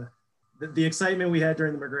 But the excitement we had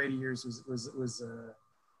during the McGrady years was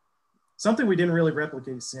something we didn't really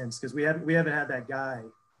replicate since, because we haven't had that guy.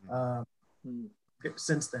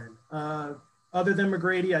 Since then, other than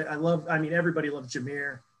McGrady, everybody loves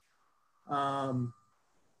Jameer.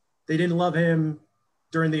 they didn't love him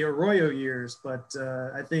during the Arroyo years, but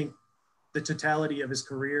I think the totality of his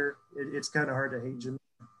career, it's kind of hard to hate Jim.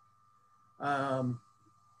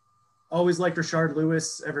 Always liked Rashard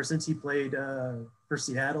Lewis ever since he played for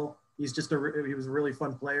Seattle. He was a really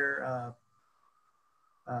fun player.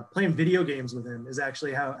 Playing video games with him is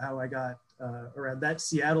actually how I got around that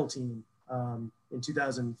Seattle team in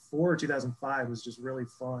 2004 or 2005 was just really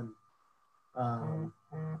fun. And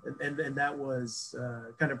that was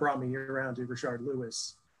kind of brought me around to Rashard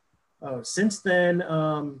Lewis. Since then,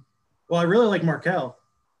 well, I really like Markelle.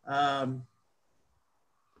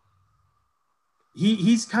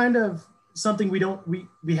 He's kind of something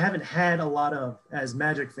we haven't had a lot of as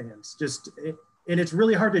Magic fans. And it's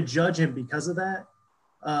really hard to judge him because of that.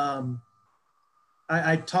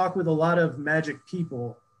 I talk with a lot of Magic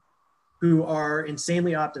people who are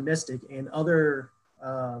insanely optimistic, and other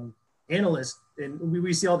analysts, and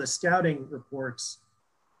we see all the scouting reports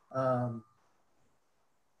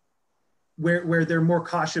where they're more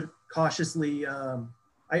cautiously,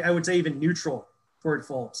 I would say even neutral toward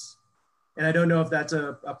Fultz. And I don't know if that's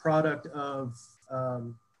a product of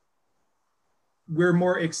we're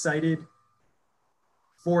more excited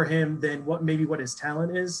for him than what his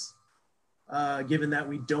talent is, given that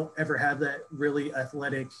we don't ever have that really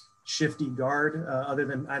athletic, shifty guard other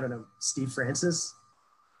than, I don't know, Steve Francis.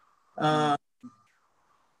 But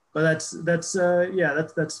that's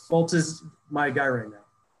Fultz is my guy right now.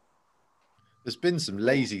 There's been some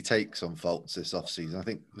lazy takes on Fultz this offseason. I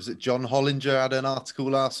think, was it John Hollinger had an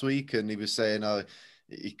article last week and he was saying,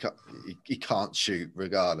 he can't shoot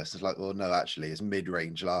regardless. It's like, well, no, actually his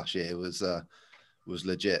mid-range last year was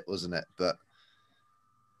legit, wasn't it? But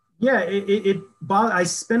yeah, I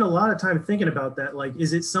spent a lot of time thinking about that. Like,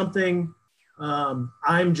 is it something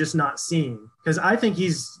I'm just not seeing? Because I think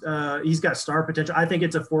he's got star potential. I think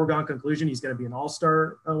it's a foregone conclusion he's going to be an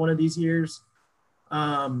all-star one of these years.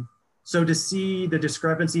 So to see the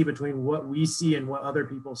discrepancy between what we see and what other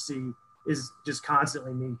people see is just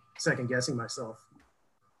constantly me second guessing myself.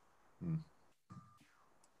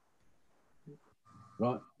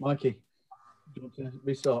 Right, Mikey, do you want to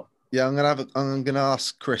restart? Yeah, I'm gonna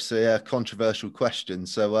ask Chris a controversial question.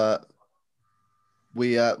 So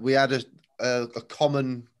we had a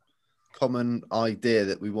common idea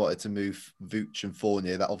that we wanted to move Vooch and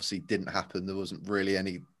Fournier. That obviously didn't happen. There wasn't really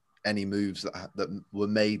any moves that were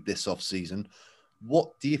made this offseason.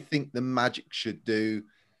 What do you think the Magic should do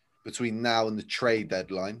between now and the trade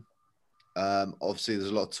deadline? Obviously,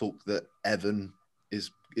 there's a lot of talk that Evan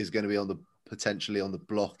is going to be potentially on the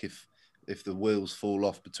block if the wheels fall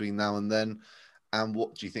off between now and then. And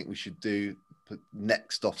what do you think we should do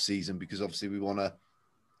next offseason? Because obviously we want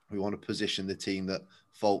to position the team that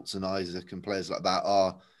Fultz and Isaac and players like that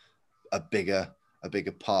are a bigger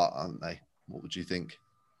part, aren't they? What would you think?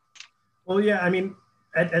 Well, yeah, I mean,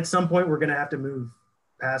 at some point we're going to have to move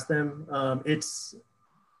past them. It's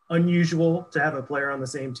unusual to have a player on the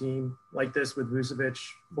same team like this with Vucevic.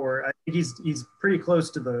 I think he's pretty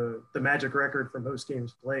close to the Magic record for most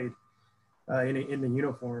games played in the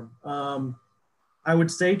uniform. I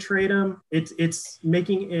would say trade him. It's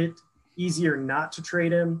making it easier not to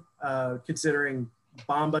trade him, considering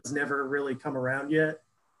Bamba's never really come around yet.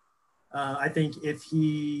 I think if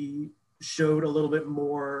he showed a little bit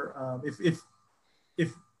more, if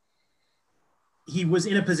he was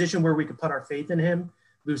in a position where we could put our faith in him,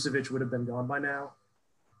 Vucevic would have been gone by now.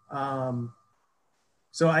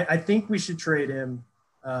 So I think we should trade him,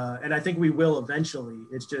 and I think we will eventually.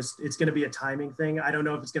 It's going to be a timing thing. I don't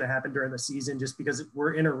know if it's going to happen during the season, just because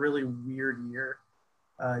we're in a really weird year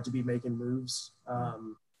to be making moves.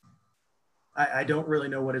 I don't really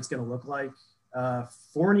know what it's going to look like.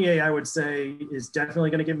 Fournier, I would say, is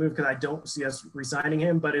definitely going to get moved because I don't see us re-signing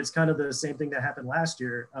him, but it's kind of the same thing that happened last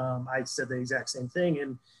year. I said the exact same thing,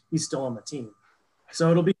 and he's still on the team. So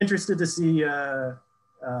it'll be interesting to see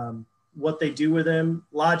what they do with him.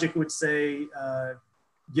 Logic would say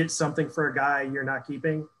get something for a guy you're not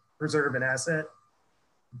keeping, preserve an asset.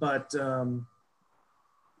 But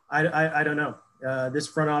I don't know. This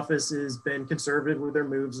front office has been conservative with their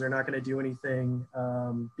moves. They're not going to do anything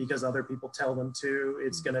because other people tell them to.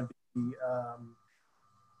 It's going to be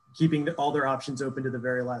keeping all their options open to the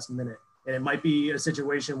very last minute. And it might be a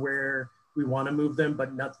situation where we want to move them,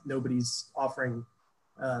 but nobody's offering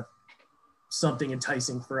something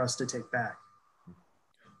enticing for us to take back.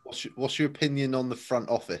 What's your opinion on the front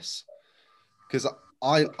office? Because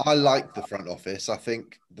I like the front office. I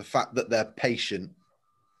think the fact that they're patient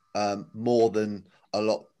more than a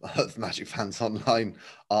lot of Magic fans online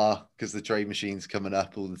are, because the trade machine's coming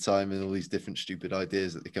up all the time and all these different stupid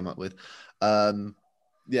ideas that they come up with.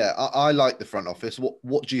 Yeah, I like the front office.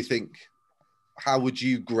 What do you think? How would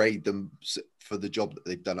you grade them for the job that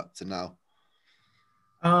they've done up to now?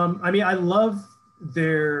 I mean, I love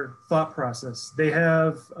their thought process. They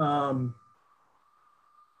have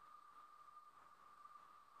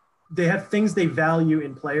things they value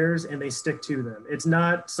in players and they stick to them. It's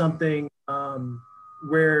not something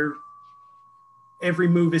where every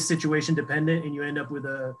move is situation dependent and you end up with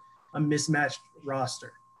a mismatched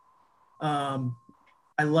roster.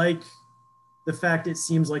 I like the fact it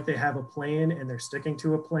seems like they have a plan and they're sticking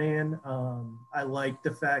to a plan. I like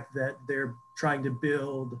the fact that they're trying to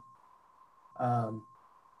build a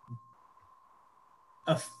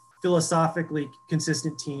philosophically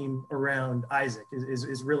consistent team around Isaac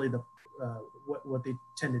is really the what they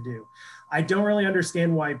tend to do. I don't really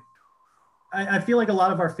understand why. I feel like a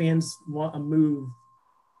lot of our fans want a move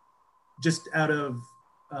just out of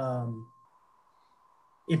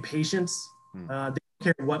impatience. They don't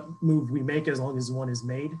care what move we make as long as one is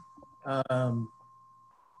made.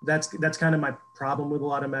 That's kind of my problem with a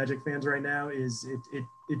lot of Magic fans right now. Is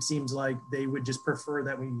it seems like they would just prefer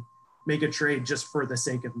that we make a trade just for the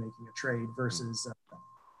sake of making a trade versus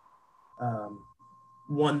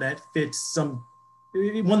one that fits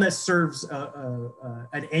one that serves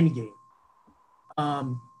an end game.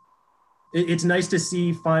 It's nice to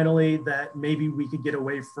see finally that maybe we could get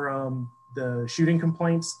away from the shooting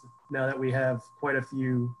complaints now that we have quite a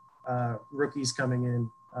few rookies coming in,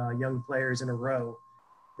 young players in a row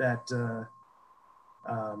that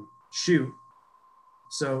shoot.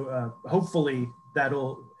 So hopefully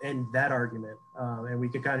that'll end that argument, and we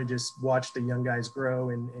could kind of just watch the young guys grow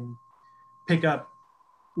and pick up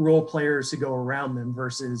role players to go around them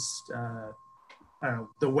versus I don't know,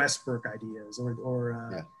 the Westbrook ideas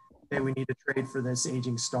or hey, we need to trade for this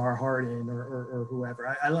aging star Harden or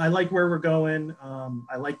whoever. I like where we're going.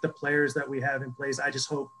 I like the players that we have in place. I just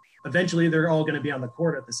hope eventually they're all going to be on the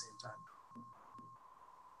court at the same time.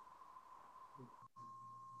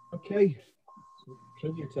 Okay,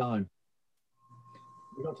 trivia time.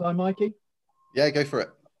 You got time, Mikey? Yeah, go for it.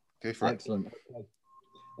 Excellent. Okay.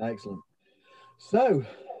 Excellent. So,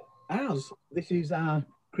 as this is our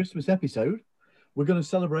Christmas episode, we're going to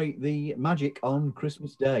celebrate the Magic on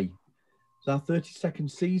Christmas Day. It's our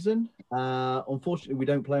 32nd season. Unfortunately, we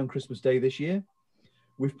don't play on Christmas Day this year.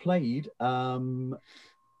 We've played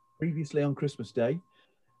previously on Christmas Day.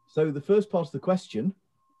 So the first part of the question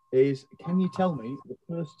is, can you tell me the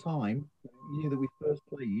first time, the year that we first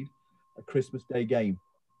played a Christmas Day game?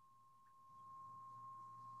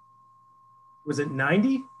 Was it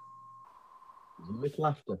 90? A little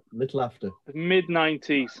after. The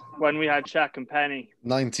mid-90s when we had Shaq and Penny.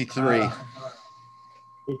 93.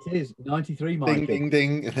 It is 93, Mikey. Ding,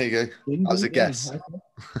 ding, ding. There you go. Ding, That was a ding, guess. ding.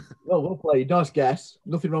 Well played. Nice guess.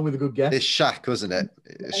 Nothing wrong with a good guess. It's Shaq, wasn't it?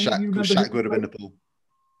 Shaq would have been the pool. Do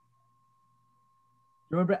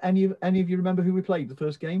you remember any of you remember who we played the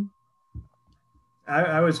first game?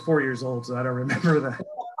 I was 4 years old, so I don't remember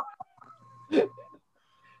that.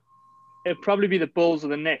 It'd probably be the Bulls or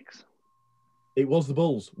the Knicks. It was the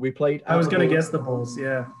Bulls. We played. I was going to guess the Bulls,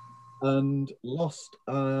 yeah. And lost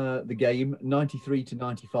the game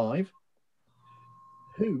 93-95.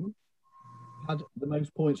 Who had the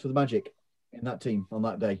most points for the Magic in that team on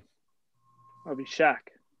that day? That'd be Shaq.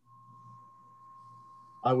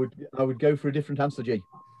 I would go for a different answer, G.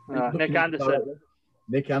 Nick Anderson.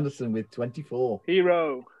 Nick Anderson with 24.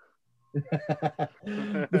 Hero.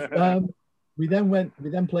 We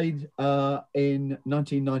then played in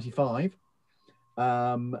 1995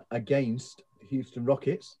 against Houston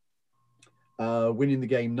Rockets, winning the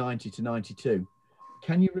game 90-92.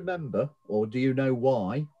 Can you remember, or do you know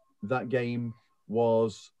why that game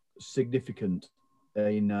was significant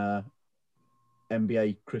in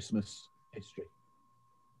NBA Christmas history?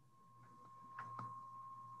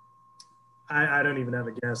 I don't even have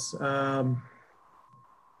a guess.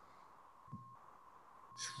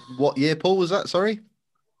 What year, Paul, was that? Sorry?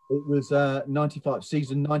 It was 95,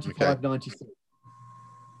 season 95-96.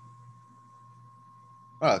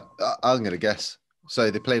 Well, I'm going to guess.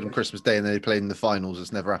 So they played on Christmas Day and then they played in the finals.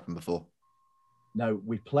 It's never happened before. No,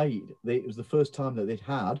 we played. It was the first time that they'd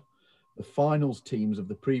had the finals teams of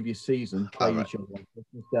the previous season play each other on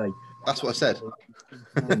Christmas Day. That's what I said.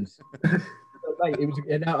 It was.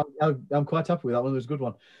 I'm quite happy with that one. It was a good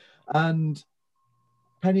one. And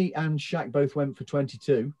Penny and Shaq both went for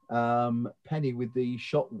 22. Penny with the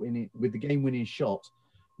game-winning shot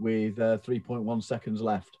with 3.1 seconds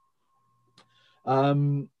left.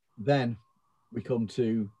 Then we come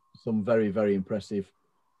to some very, very impressive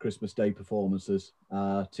Christmas Day performances.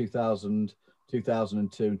 2000,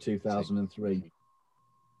 2002, 2003.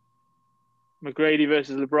 McGrady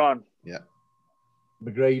versus LeBron. Yeah.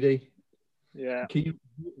 McGrady. Yeah.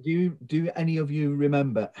 Do any of you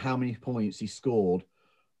remember how many points he scored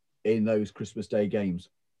in those Christmas Day games?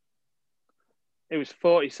 It was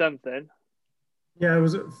 40-something. Yeah, it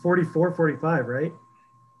was 44, 45, right?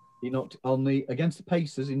 He knocked on against the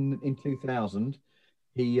Pacers in 2000.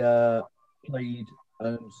 He played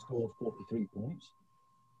and scored 43 points.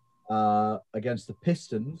 Against the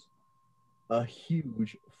Pistons, a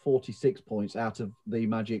huge 46 points out of the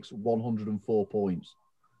Magic's 104 points.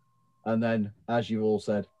 And then, as you all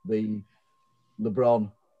said, the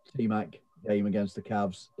LeBron T-Mac game against the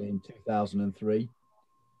Cavs in 2003,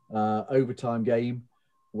 overtime game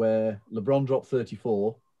where LeBron dropped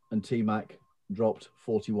 34 and T-Mac dropped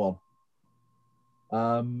 41.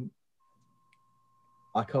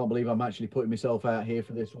 I can't believe I'm actually putting myself out here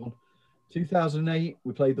for this one. 2008,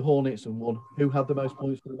 we played the Hornets and won. Who had the most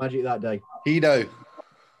points for the Magic that day? Hedo.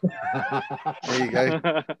 There you go.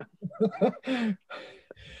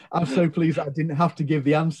 I'm so pleased that I didn't have to give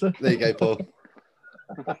the answer. There you go, Paul.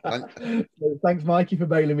 Thanks, Mikey, for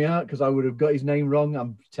bailing me out because I would have got his name wrong.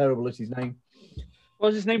 I'm terrible at his name.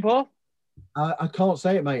 What's his name, Paul? I can't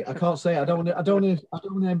say it, mate. I can't say it. I don't want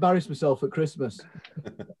to embarrass myself at Christmas.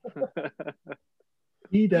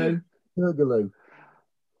 Hedo Turkoglu.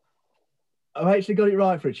 I've actually got it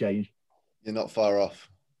right for a change. You're not far off.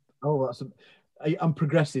 Oh, I'm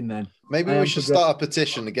progressing then. Maybe we should start a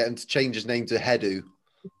petition to get him to change his name to Hedu.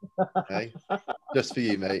 Okay, just for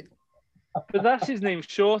you, mate. But that's his name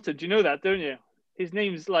shorter. Do you know that, don't you? His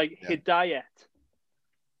name's like Hidayat.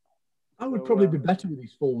 I would probably be better with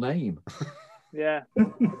his full name. Yeah.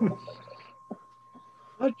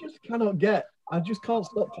 I just can't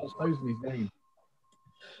stop transposing his name.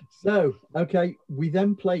 So, okay, we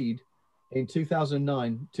then played in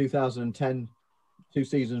 2009, 2010, 2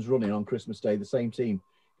 seasons running on Christmas Day, the same team.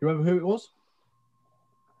 You remember who it was?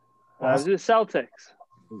 Was it the Celtics?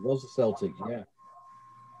 It was the Celtics, yeah.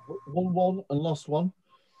 Won one and lost one.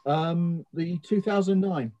 The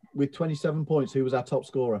 2009 with 27 points, who was our top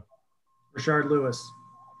scorer? Rashard Lewis.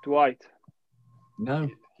 Dwight. No.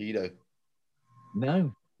 Hedo.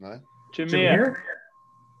 No. No. Jameer.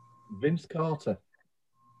 Vince Carter.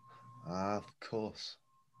 Ah, of course.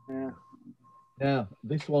 Yeah. Now,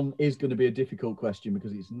 this one is going to be a difficult question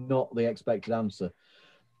because it's not the expected answer.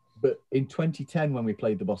 But in 2010, when we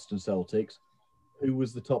played the Boston Celtics, who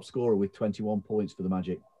was the top scorer with 21 points for the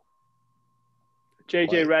Magic?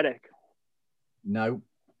 JJ Redick. No.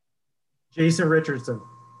 Jason Richardson.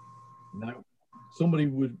 No.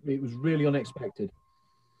 It was really unexpected.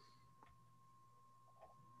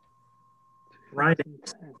 Ryan.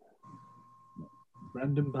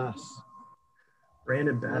 Brandon Bass.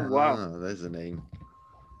 Brandon Bass. Oh, wow. Ah, there's a name.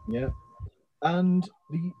 Yeah. And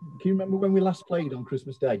can you remember when we last played on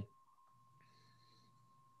Christmas Day?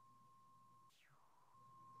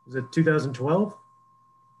 Was it 2012?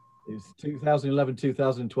 It was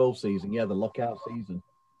 2011-2012 season. Yeah, the lockout season.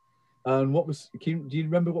 And do you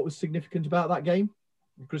remember what was significant about that game?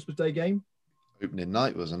 The Christmas Day game? Opening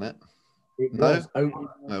night, wasn't it? It No. was opening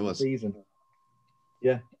No, it was. season.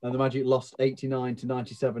 Yeah, and the Magic lost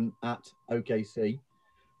 89-97 at OKC.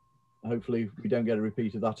 Hopefully, we don't get a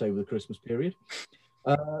repeat of that over the Christmas period.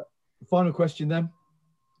 Final question then.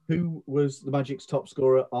 Who was the Magic's top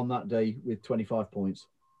scorer on that day with 25 points?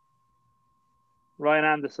 Ryan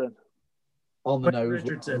Anderson. On the nose.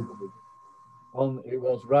 Richardson. It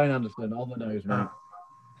was Ryan Anderson on the nose, mate.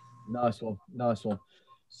 Nice one.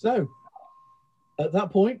 So, at that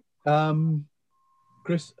point,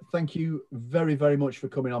 Chris, thank you very, very much for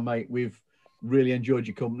coming on, mate. We've really enjoyed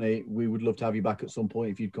your company. We would love to have you back at some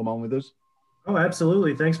point if you'd come on with us. Oh,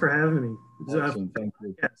 absolutely. Thanks for having me. Excellent. Thank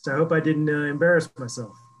you. Yes, I hope I didn't embarrass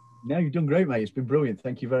myself. No, you've done great, mate. It's been brilliant.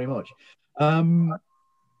 Thank you very much.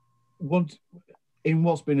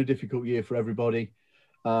 What's been a difficult year for everybody,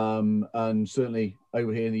 and certainly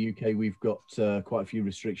over here in the UK, we've got quite a few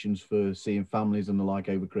restrictions for seeing families and the like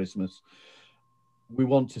over Christmas. We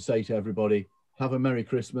want to say to everybody, have a Merry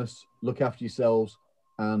Christmas, look after yourselves,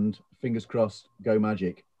 and fingers crossed, go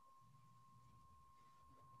Magic.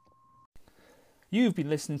 You've been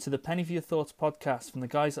listening to the Penny for Your Thoughts podcast from the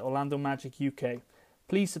guys at Orlando Magic UK.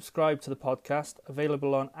 Please subscribe to the podcast,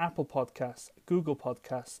 available on Apple Podcasts, Google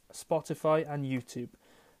Podcasts, Spotify and YouTube.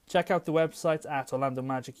 Check out the website at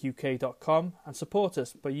orlandomagic.uk.com and support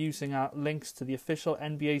us by using our links to the official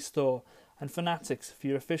NBA store and Fanatics for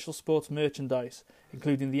your official sports merchandise,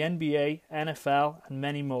 including the NBA, NFL and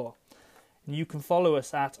many more. And you can follow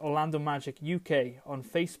us at Orlando Magic UK on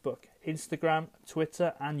Facebook, Instagram,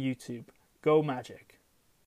 Twitter and YouTube. Go Magic!